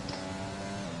 Bull.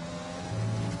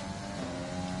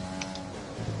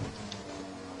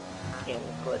 Yeah,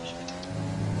 glitch.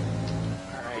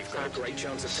 Alright, You've got a great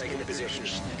chance of taking the position.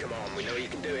 Come on, we know you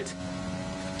can do it.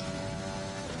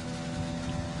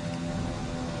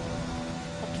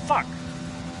 What the fuck?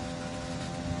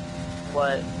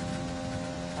 What?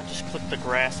 I just clicked the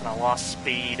grass and I lost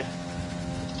speed.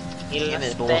 You Damn lost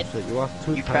it, that? Bullshit, you lost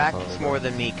 2 You times practice already. more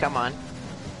than me, come on.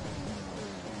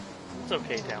 It's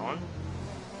okay, Dallin.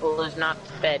 Bull is not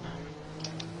fed.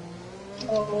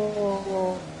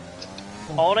 Oh.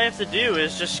 All I have to do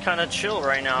is just kind of chill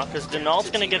right now, because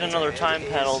Denalt's going to get another time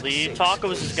penalty,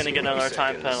 Tacos is going to get another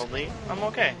time penalty. I'm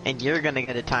okay. And you're gonna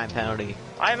get a time penalty.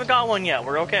 I haven't got one yet,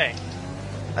 we're okay.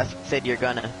 I said you're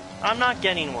gonna. I'm not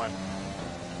getting one.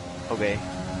 Okay.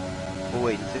 Well,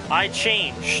 wait, I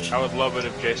changed. I would love it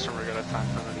if Jason were gonna time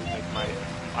penalty make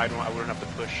I wouldn't have to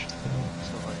push.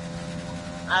 So like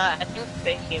I think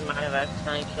Vicky might have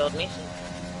accidentally killed me.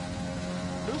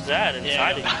 Who's that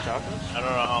inside of you, Tacos? I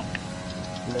don't know.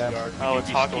 Yeah. Oh, it's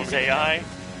Hockey's AI?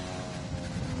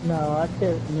 No, I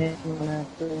killed Nick when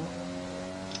after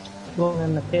going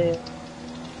in the pit.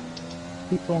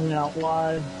 He throwing it out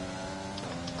wide.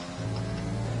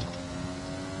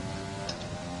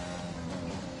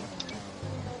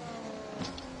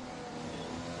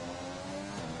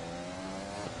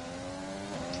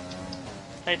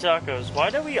 Hey Tacos, why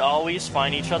do we always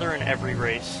find each other in every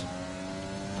race?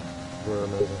 We're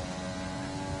amazing.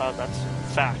 Oh, that's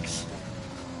facts.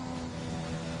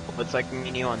 It's like me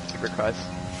and you on Supercross.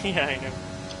 Yeah, I know.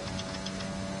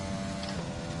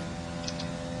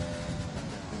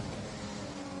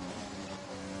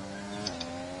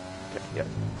 Yep.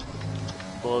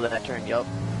 Below that turn, yup.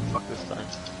 Fuck this time.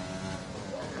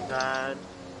 God.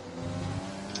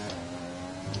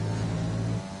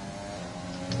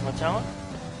 What talent?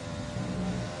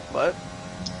 What?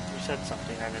 You said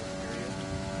something, I didn't hear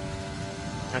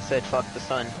you. I said fuck the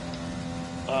sun.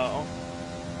 Oh.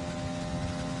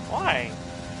 Why?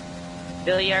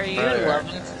 Billy, are you in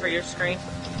 11 for your screen?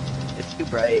 It's too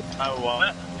bright. Oh,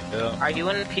 what? Yeah. Are you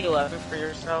in P11 for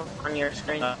yourself on your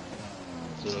screen?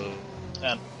 So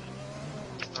 10.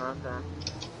 Okay.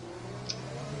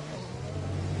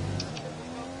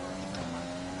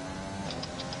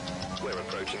 We're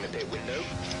approaching the pit window.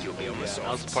 You'll be on the That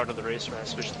was softs. part of the race where I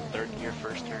switched to third gear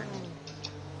first turn.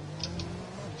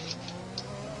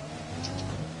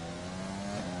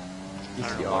 I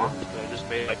don't know why, but I just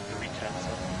made like 3 tenths.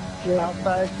 You're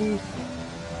outside, Keith?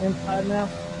 Inside now?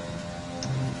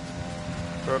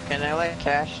 Bro, can I like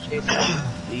cash chase out,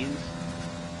 please?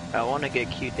 I wanna get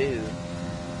Q2.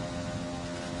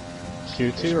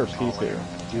 Q2 or P2?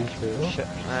 Q2.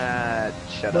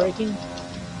 Shut up. Braking?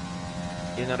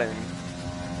 You know what I mean?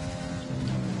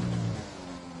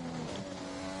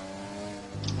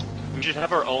 We should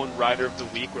have our own rider of the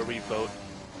week where we vote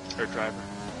our driver.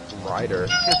 Rider.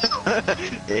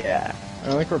 Yeah. I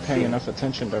don't think we're paying enough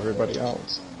attention to everybody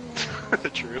else.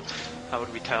 True. How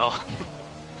would we tell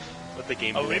what the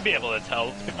game Oh, is? we'd be able to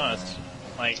tell, to be honest.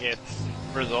 Like, it's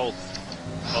results.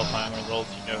 All-time results,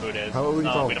 you know who it is. How would we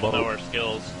tell we don't vote? know our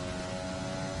skills.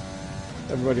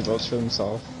 Everybody votes for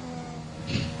themselves.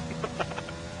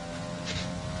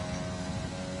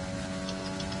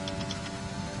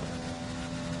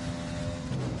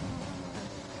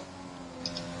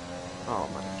 Oh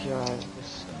my god,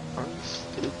 this is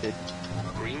stupid.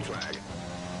 Green flag.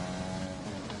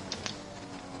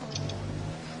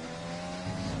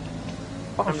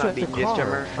 Oh, I'm shit, not the beating this car.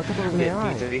 drummer. I thought that was I'm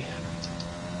an getting AI. P3.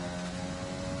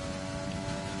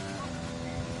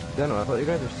 Deno, I thought you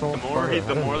guys are so The much more farther the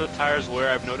ahead of more me. the tires wear,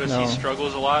 I've noticed No. he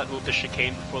struggles a lot with the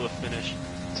chicane before the finish.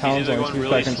 Talon's He's either only going 2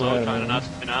 really seconds slow, ahead trying of to me. not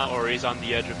spin out, or he's on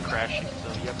the edge of crashing. So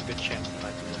you have a good chance he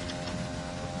might do it.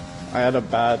 I had a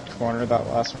bad corner that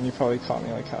last one. You probably caught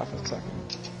me like half a second.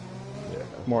 Yeah.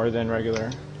 More than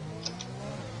regular.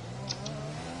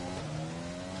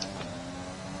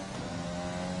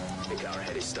 The car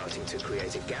ahead is starting to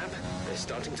create a gap. They're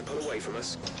starting to pull away from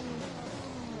us.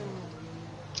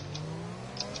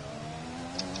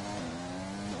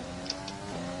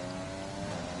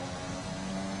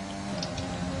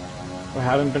 I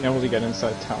haven't been able to get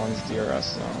inside Talon's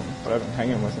DRS zone, but I've been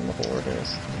hanging with him the whole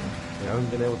race. You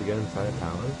haven't been able to get inside of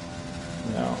Talon?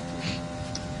 No.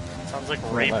 Sounds like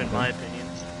Won't rape let in me. my opinion.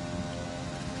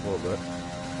 A little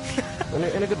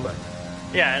bit. in a good way.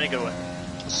 Yeah, in a good way.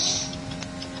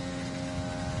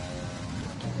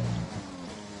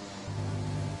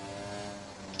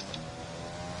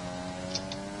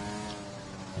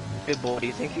 Good boy, do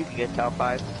you think you could get top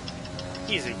 5?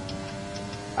 Easy.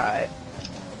 Alright.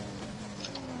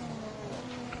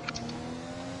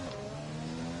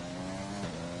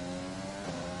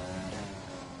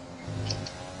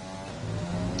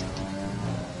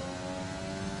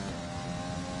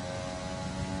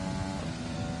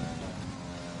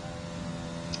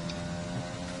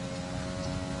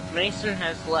 Mason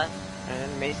has left.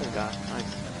 And Mason got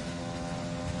nice.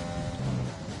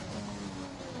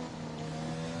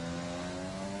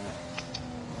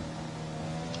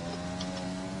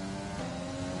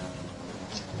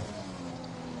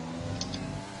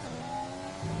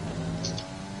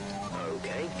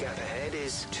 Okay, gap ahead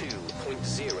is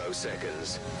 2.0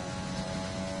 seconds.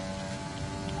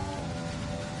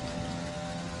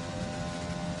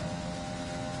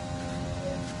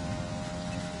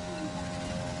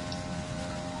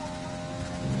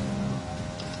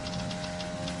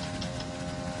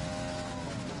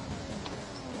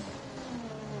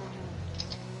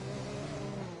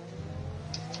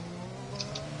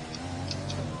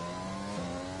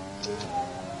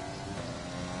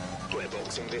 We're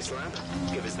boxing this lap.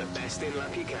 Give us the best in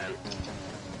lap you can.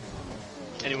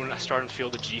 Anyone starting to feel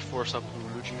the G-force up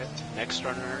in Rouge yet? Next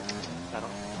starting to hurt? I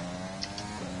don't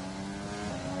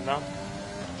know. No?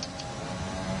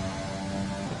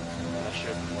 That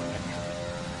should be more extra.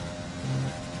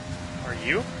 Are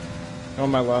you? On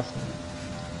my left.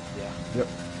 Yeah. Yep.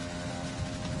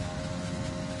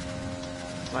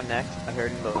 My neck, I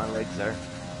heard him, but my legs are.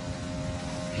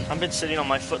 I've been sitting on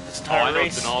my foot this Oh, entire I know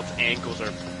race. Denalt's ankles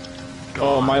are.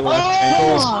 Oh, my left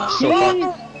ankle is so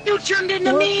fucked. You turned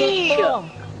into What me! the fuck?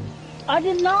 I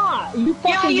did not! You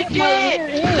Yeah, fucking you hit my rear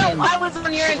did! end! No, I was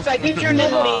on your inside. You turned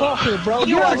into me. Motherfucker, bro.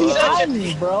 You You're are such behind a...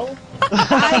 me, bro.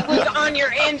 I was on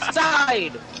your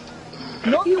inside.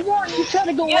 No, you weren't. You tried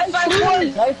to go Yes, right I through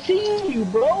was. me. I seen you,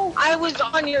 bro. I was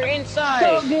on your So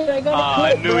inside. good, I got a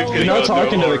I clip, knew he bro. could've You're not go through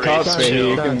talking a to whole the cops, race. baby.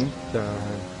 You Dun, can. dun.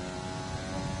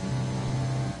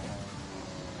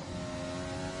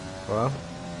 Well,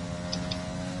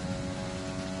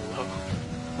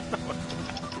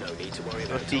 No need to worry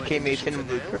about DK time Mason for and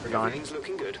now. Luke are gone. Everything's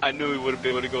looking good. I knew he wouldn't be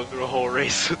able to go through a whole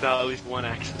race without at least one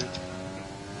accident.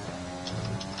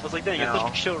 I was like, dang, it's No.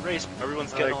 such a chill race.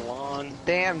 Everyone's getting along.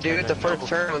 Damn, dude, the first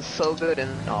turn was so good,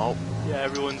 and oh, Yeah,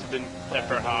 everyone's been. Except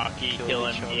for Hockey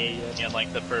killing me in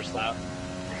like the first lap.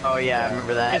 oh yeah, I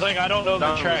remember that. He's like, I don't know the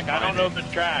That track, was I don't mine. know the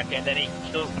track, and then he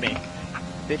kills me.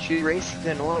 Bitch, you racing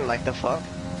in order, like the fuck?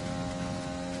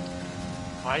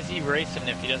 Why is he racing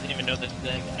if he doesn't even know the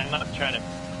thing? I'm not trying to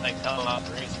like tell him out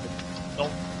the race, but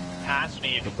don't pass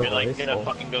me if you're like gonna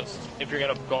fucking go. If you're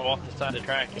gonna go off the side of the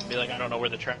track and be like, I don't know where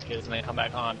the track is, and then come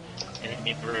back on and hit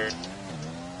me through.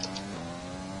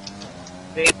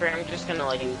 Vapor, I'm just gonna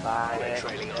let you buy We're it.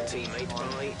 trailing our teammate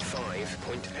by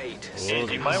 5.8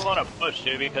 Dude, you might want to push,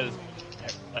 dude, because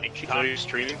like So you're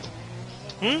streaming?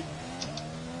 I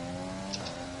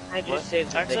just What?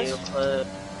 saved the Access? video clip.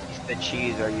 The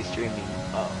cheese, are you streaming?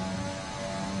 Oh.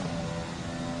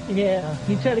 Yeah,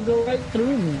 he tried to go right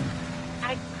through me.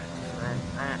 I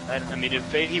mean,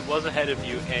 if he was ahead of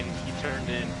you and he turned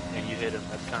in and you hit him,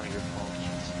 that's kind of your fault.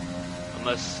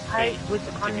 Unless I Fate was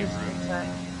would on give you his room. inside.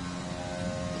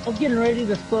 I was getting ready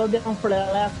to slow down for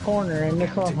that last corner, and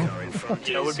this one.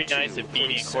 You know, it would be nice if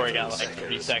BD and Corey got like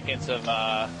 3 seconds of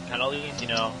penalties. You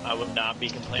know, I would not be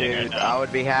complaining right Dude, now. I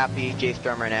would be happy Jay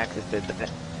Strummer and Axis did that.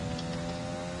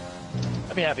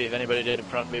 I'd be happy if anybody did in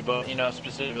front of me, but you know,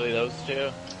 specifically those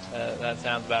two. That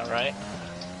sounds about right.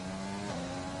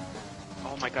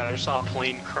 Oh my god, I just saw a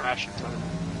plane crash in front of me.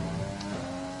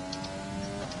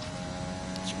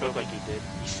 It looked like he did.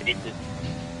 He saved it.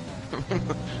 I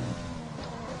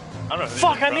don't know. who's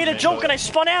Fuck! in I front made of a me, joke but- and I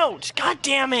spun out. God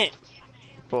damn it!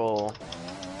 Bull.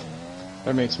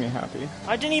 That makes me happy.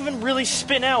 I didn't even really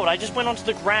spin out. I just went onto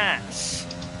the grass.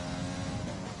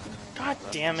 God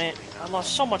damn it! I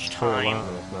lost so much time.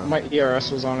 My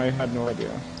ERS was on, I had no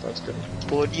idea. That's good.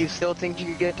 Bull, do you still think you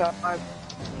could get top 5?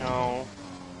 No,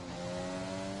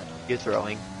 You're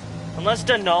throwing. unless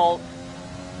Denal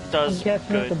I'm does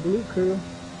catching up the good. blue crew.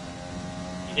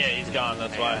 Yeah, he's gone.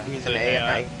 That's why. He's So, an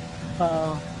AI.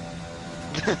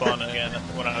 Spawned again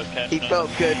when I was catching He up. felt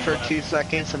good for 2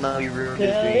 seconds and then he ruined his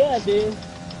Yeah, week. yeah, dude.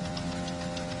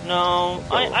 No,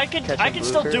 I could catching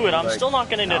still blue do it. I'm like, still not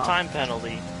getting a nah. time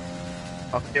penalty.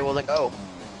 Okay, well then go.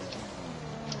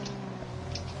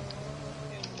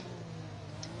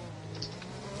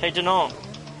 Hey Denal,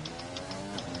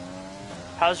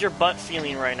 how's your butt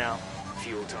feeling right now?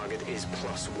 Fuel target is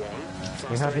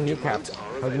 +1. You have a kneecap.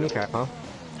 How's your kneecap, huh?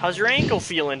 How's your ankle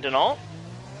feeling, Denal?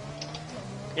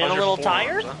 Getting a How's your little forearms,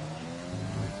 tired? huh?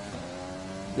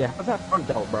 Yeah, how's that front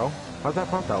delt, bro? How's that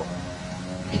front delt?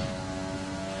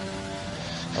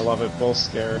 I love it. Bull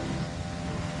scared.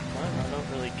 I don't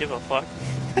really give a fuck.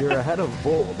 You're ahead of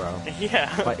Bull, bro.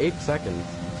 Yeah. By 8 seconds.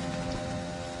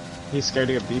 He's scared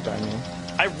to get beat by me.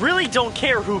 I really don't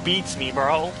care who beats me,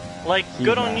 bro. Like, He's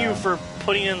good on you mad. for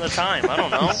putting in the time. I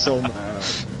don't know. He's so mad. No,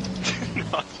 it's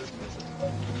just missing.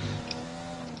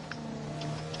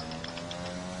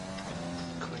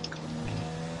 Click, click.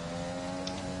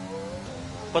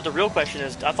 But the real question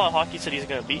is, I thought Hockey said he's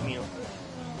gonna beat me.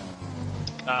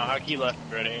 Hockey left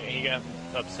already. He got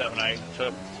upset when I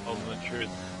told him the truth.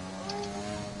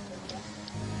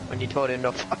 When you told him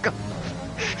to fuck him.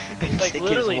 Like Stick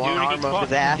literally, his dude, one he arm up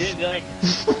his ass. fucking did, like,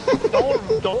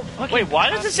 don't fucking. Wait, why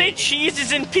does pass it say me. cheese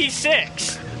is in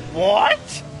P6?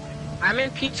 What? I'm in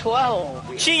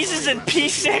P12. Cheese is in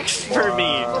P6 for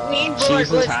me. Me and Board Jesus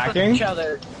glitched hacking? with each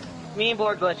other. Me and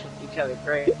Board glitched with each other.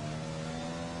 Great.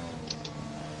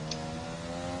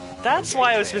 That's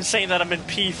why it's been saying that I'm in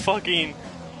P fucking...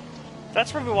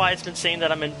 That's probably why it's been saying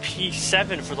that I'm in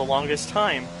P7 for the longest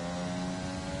time.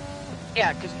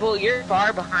 Yeah, because, Bull, you're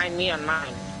far behind me on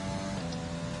mine.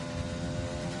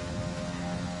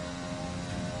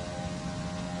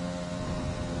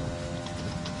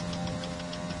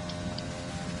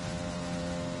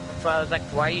 That's why I was like,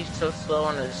 why are you so slow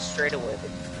on the straightaway?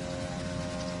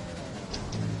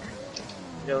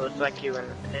 It was like you were in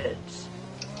the pits.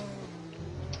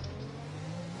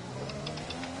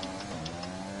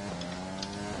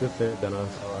 Good save, then I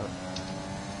saw that.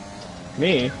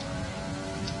 Me?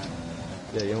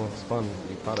 Yeah, you almost spun.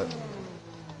 You caught it.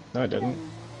 No, I didn't.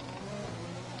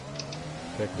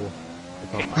 Okay, cool.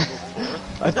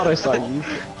 I thought I saw you.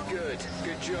 Good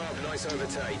job, nice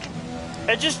overtake.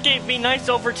 It just gave me nice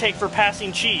overtake for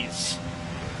passing cheese.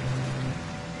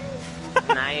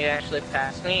 Now you actually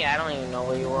passed me? I don't even know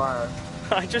where you are.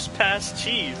 I just passed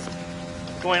cheese.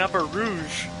 Going up a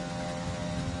rouge.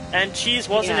 And cheese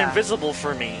wasn't invisible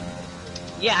for me.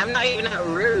 Yeah, I'm not even at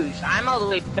Rouge. I'm all the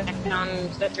way back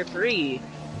down Sector 3.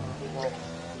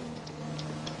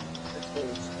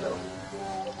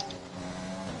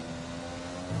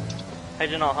 Hey,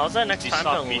 Janelle, how's that next The time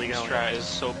soft penalty medium going? strat is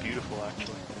so beautiful,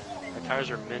 actually. My tires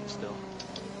are mint still.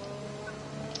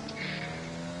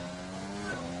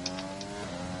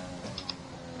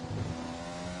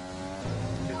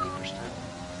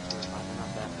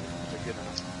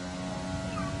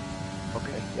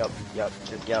 Okay,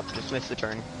 just missed the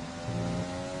turn.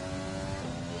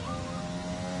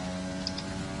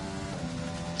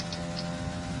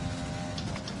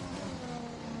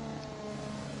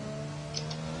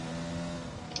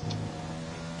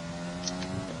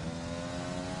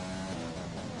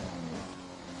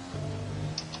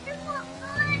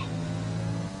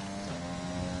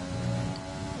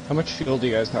 How much fuel do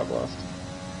you guys have left?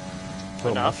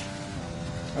 Enough.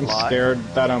 I'm scared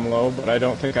that I'm low, but I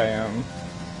don't think I am.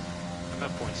 I'm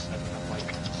at 0.7. I'm like.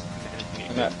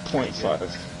 I'm at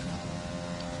 0.5.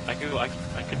 I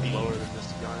could be lower than this,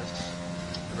 to be honest.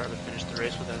 I'd rather finish the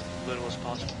race with as little as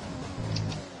possible.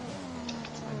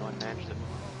 I know I managed it.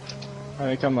 I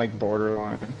think I'm like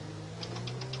borderline.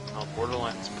 No,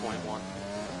 borderline is 0.1.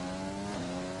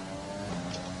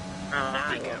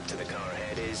 The gap to the car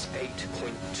ahead is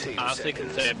 8.2 Honestly, can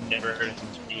seconds. say I've never heard of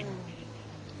him speak.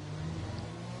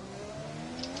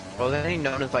 Well, then he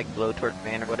known as like Blowtorch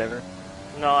Man or whatever.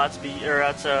 No, that's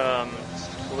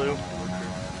Blue.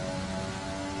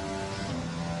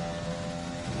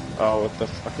 Oh, with the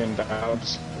fucking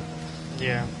dabs.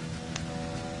 Yeah.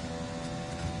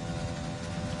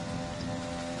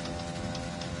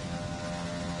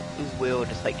 His wheel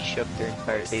just like shook their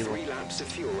entire There's table. 3 laps of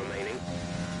fuel remaining.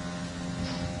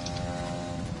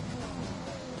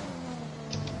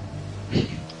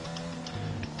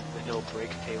 The hill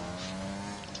brake tables.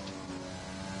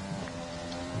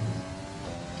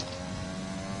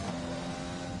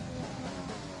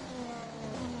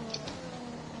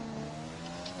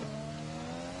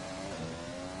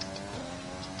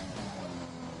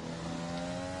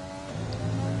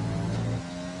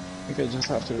 I think I just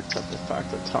have to accept the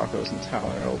fact that tacos and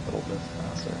talent are a little bit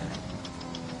faster.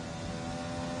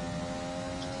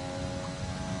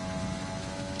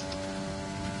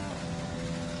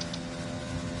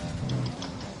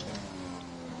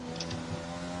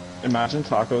 Imagine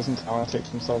tacos and talent take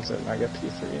themselves out and I get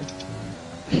P3.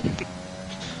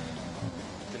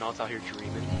 Denal's out here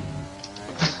dreaming.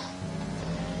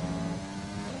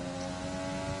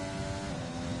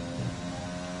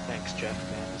 Thanks, Jeff,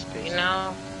 man. This pace. You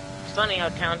know, it's funny how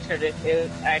talented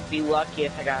I'd be lucky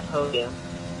if I got Hogan.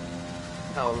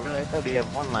 Oh, really? I thought we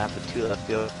have 1 lap with 2 left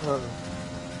field.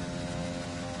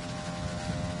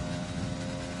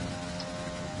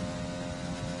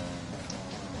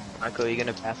 Michael, are you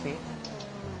gonna pass me?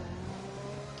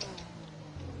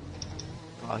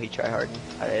 Oh, he try hard.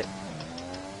 Alright.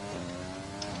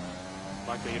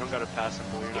 Michael, you don't gotta pass him,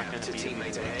 boy. You're not Gap gonna to beat him.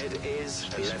 teammate ahead is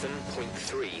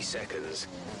 11.3 seconds.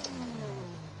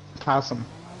 Pass him.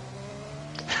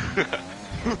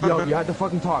 Yo, you had to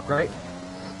fucking talk, right?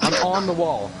 I'm on the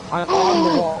wall. I'm on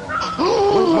the wall.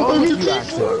 What's wrong with you,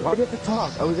 Axel? Why do you have to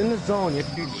talk? I was in the zone. You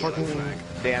have to be fucking...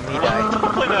 Damn, he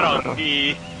died. Blame that on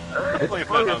me. It's my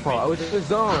fault. I was in the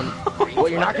zone. Well,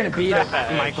 you're not gonna beat him,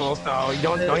 Michael, so you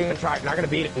don't even try. You're not gonna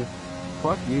beat him.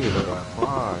 Fuck you,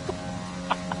 fuck.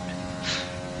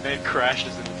 Man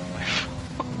crashes into my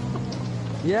phone.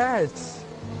 Yes!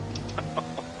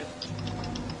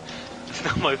 It's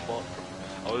not my fault.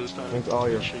 I was trying It's to all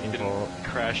your make sure you didn't fault.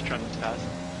 crash trying to pass.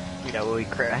 Yeah, well, we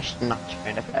crashed, not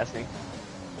trying to pass me.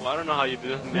 Well, I don't know how you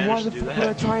Why managed the to do fuck would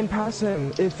I that. try and pass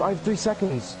him if I have 3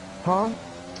 seconds? Huh?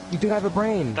 You think I have a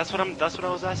brain? That's what I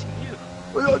was asking you.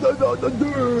 Oh,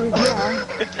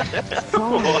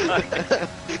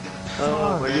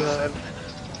 what do you have?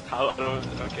 How?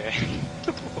 Okay.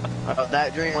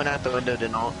 That dream went out the window,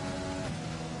 didn't all?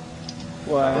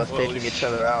 What? Us taking each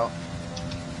other out.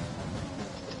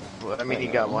 Well, I mean, you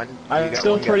got one.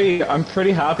 I'm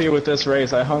pretty happy with this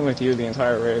race. I hung with you the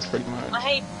entire race, pretty much.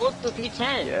 Hey, look the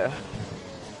P10. Yeah.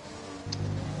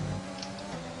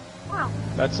 Wow.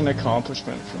 That's an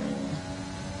accomplishment for me.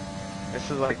 This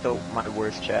is like my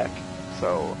worst check,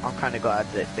 so I'm kind of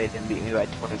glad that they didn't beat me by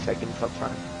 20 seconds up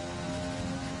front.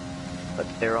 but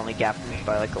they're only gapping me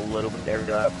by like a little bit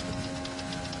every lap.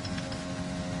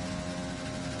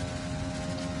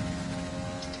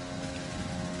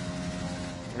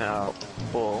 No,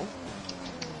 Bull.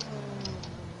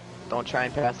 Don't try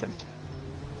and pass him.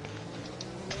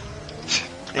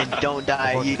 And don't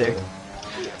die either.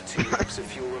 You have 2 laps of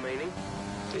fuel remaining.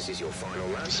 This is your final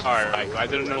lap. Sorry, Michael. I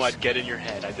didn't know I'd get in your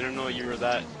head. I didn't know you were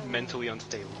that mentally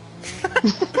unstable.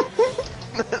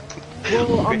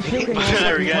 Well, I'm thinking But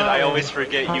then again, I always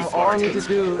forget you all I need fart. to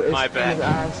do is My spin his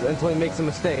bad. ass until he makes a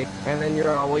mistake, and then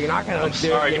you're all, well, you're not gonna I'm do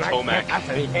sorry, it. You're not,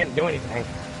 Tomac. you can't do anything.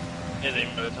 He doesn't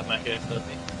even know the Tomac is, does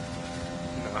he?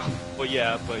 No. Well,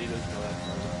 yeah, but he doesn't know that.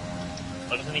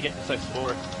 Why doesn't he get to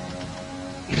 6'4"?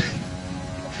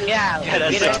 Yeah, He had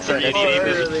like, get SX3 and he it named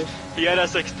early. his, he had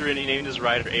SX3 and he named his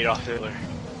rider Adolf Hitler.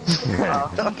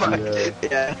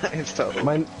 Yeah, it's total.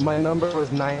 My number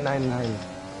was 999.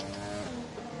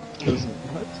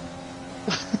 What?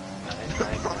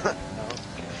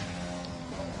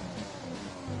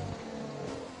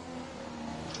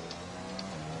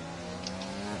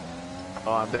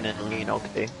 Oh, I've been in the lean,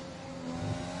 okay.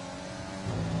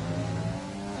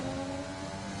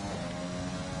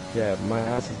 Yeah, my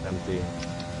ass is empty.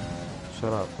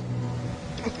 Shut up.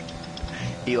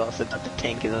 You also got the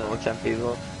tank and then looks empty as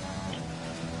well.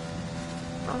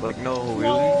 I was like, no, really?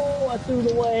 No, I threw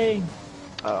it away.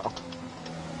 Oh.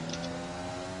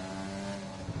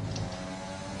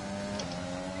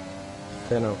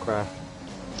 Yeah, no, crash.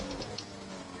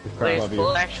 Just crash. Wait, love is you.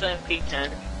 Bull actually in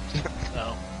P10?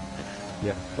 No.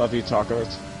 Yeah. Love you,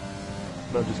 tacos.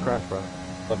 No, just crash, bro.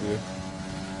 Love you.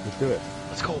 Just do it.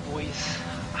 Let's go, boys.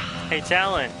 Hey,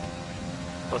 Talon.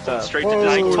 What's up? Straight to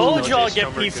I Discord. told you No, I'll Jay get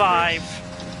Strummer, good P5.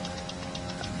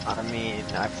 I mean,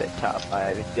 I've said top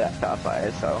 5, you got top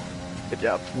 5, so good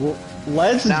job.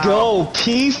 Let's Now- go,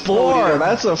 P4.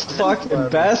 That's a fucking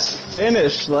best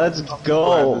finish. Let's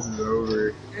go. This is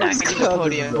over. Back into the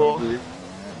podium, Bull.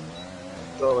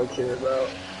 That's all I care about.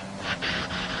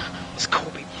 Let's go,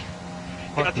 baby.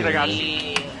 Grazie,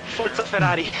 ragazzi. Forza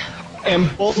Ferrari. And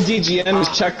BullDGN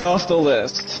is checked off the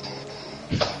list.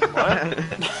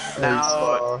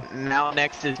 Now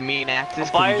next is me and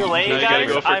Axis. By the way, Now you gotta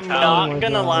guys, go for I'm Talon. not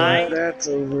gonna lie. That's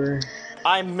over.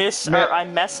 I messed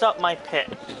up my pit.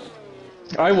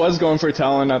 I was going for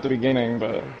Talon at the beginning,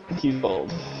 but he's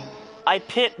old. I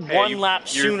pit Hey, one lap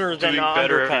sooner than You're doing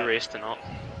better every undercut. race than all.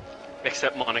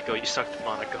 Except Monaco. You sucked at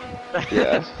Monaco.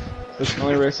 Yeah. It's the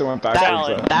only race that went backwards.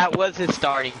 Talon. That was his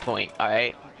starting point,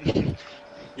 alright?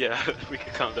 Yeah, we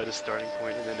could count that as starting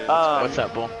point and then it's What's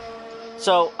up, Bull?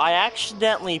 So I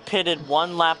accidentally pitted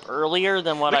one lap earlier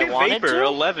than what Look I at wanted Vapor, to.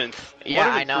 11th. Yeah, what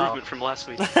an I know. improvement from last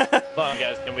week. Come on,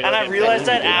 guys, can we And look I at realized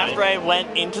that Billy after I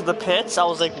went into the pits, I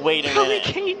was like, wait a minute.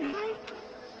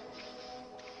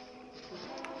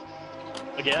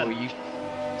 Again. Oh, you...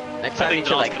 Next I time you think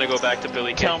should, John's like, gonna go back to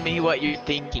Billy Kay. tell me what you're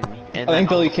thinking. And I think then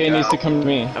Billy Kay needs to come to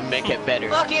me. I'll make it better.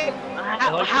 Fuck it!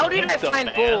 How did I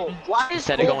find Bull? Why is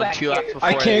Instead of Bull going back 2 here? laps before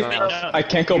I anyone can't. else. I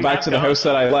can't go back to the house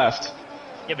that I left.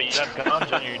 Yeah, but you have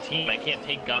Ganj on your team. I can't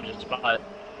take Ganj's spot.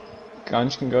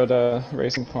 Ganj can go to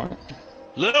Racing Point.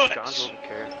 John doesn't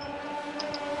care.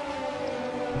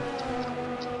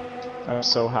 I'm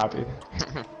so happy.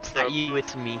 It's not you,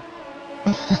 it's me.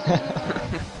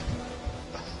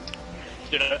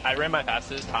 Dude, I ran my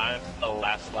fastest time the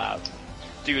last lap.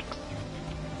 Dude, Yeah,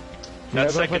 that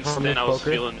that's second like stint I was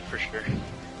poker. feeling it for sure.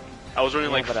 I was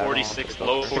running like but I don't 46, know.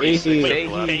 low 46. Hey,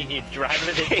 lap. Hey,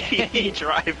 driver of the day. Hey,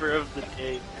 driver of the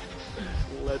day.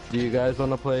 Do you guys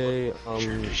want to play,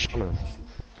 Shauna?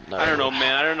 No. I don't know,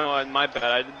 man. I don't know. My bad.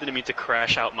 I didn't mean to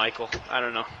crash out Michael. I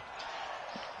don't know.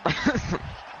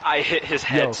 I hit his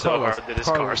head Yo, so Carlos, hard that his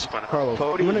car spun out. Carlos,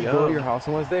 I'm gonna go to your house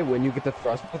on Wednesday when you get the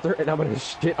thrust filter, and I'm gonna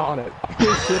shit on it. I'm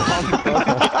gonna shit on the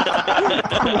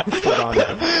I'm gonna shit on it.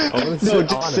 I'm gonna No, sit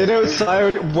just on sit it.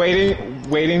 outside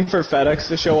waiting for FedEx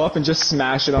to show up and just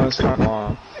smash it on his front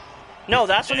lawn. No,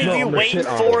 that's when No, you I'm gonna wait shit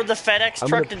on for it. the FedEx I'm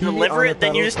truck gonna to pee deliver on it, the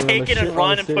then you pedals, just and I'm take it gonna and shit on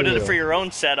run the and put it steering for your own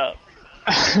setup.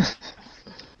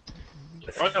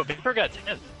 Oh no, Vapor got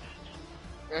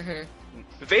 10.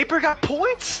 Vapor got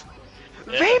points?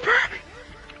 Yeah. Vapor?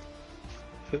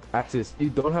 Axis, you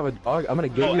don't have a dog? I'm gonna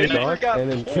give Oh, you a and I dog forgot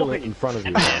and then kill it in front of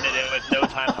you. And landed it with no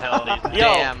time penalties.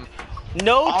 Yo, Damn.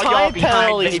 no All y'all time behind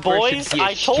penalties, Vapor should boys. be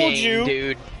I told ashamed, you.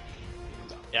 dude.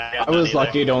 Yeah, I was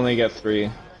lucky to only get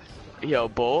 3. Yo,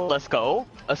 Bull, let's go.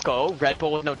 Let's go. Red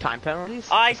Bull with no time penalties.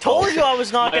 I told you I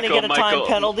was not going to get a time Michael,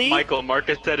 penalty. Michael,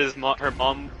 Marcus said his mom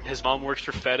works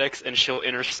for FedEx and she'll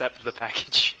intercept the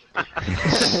package.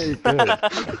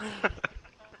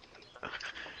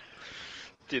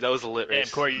 Dude, that was a lit Damn,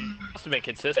 race. Corey, you must have been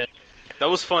consistent. That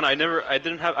was fun.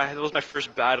 That was my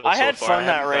first battle. I so had far. fun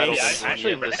that haven't battled race. anyone I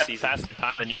actually yet ran this season. faster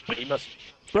time than you must.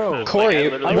 Bro, Corey,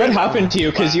 literally what ran happened to you?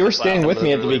 Because you were staying with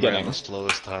me at the Literally ran beginning. the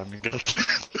slowest time.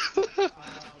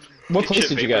 What place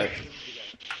did you get?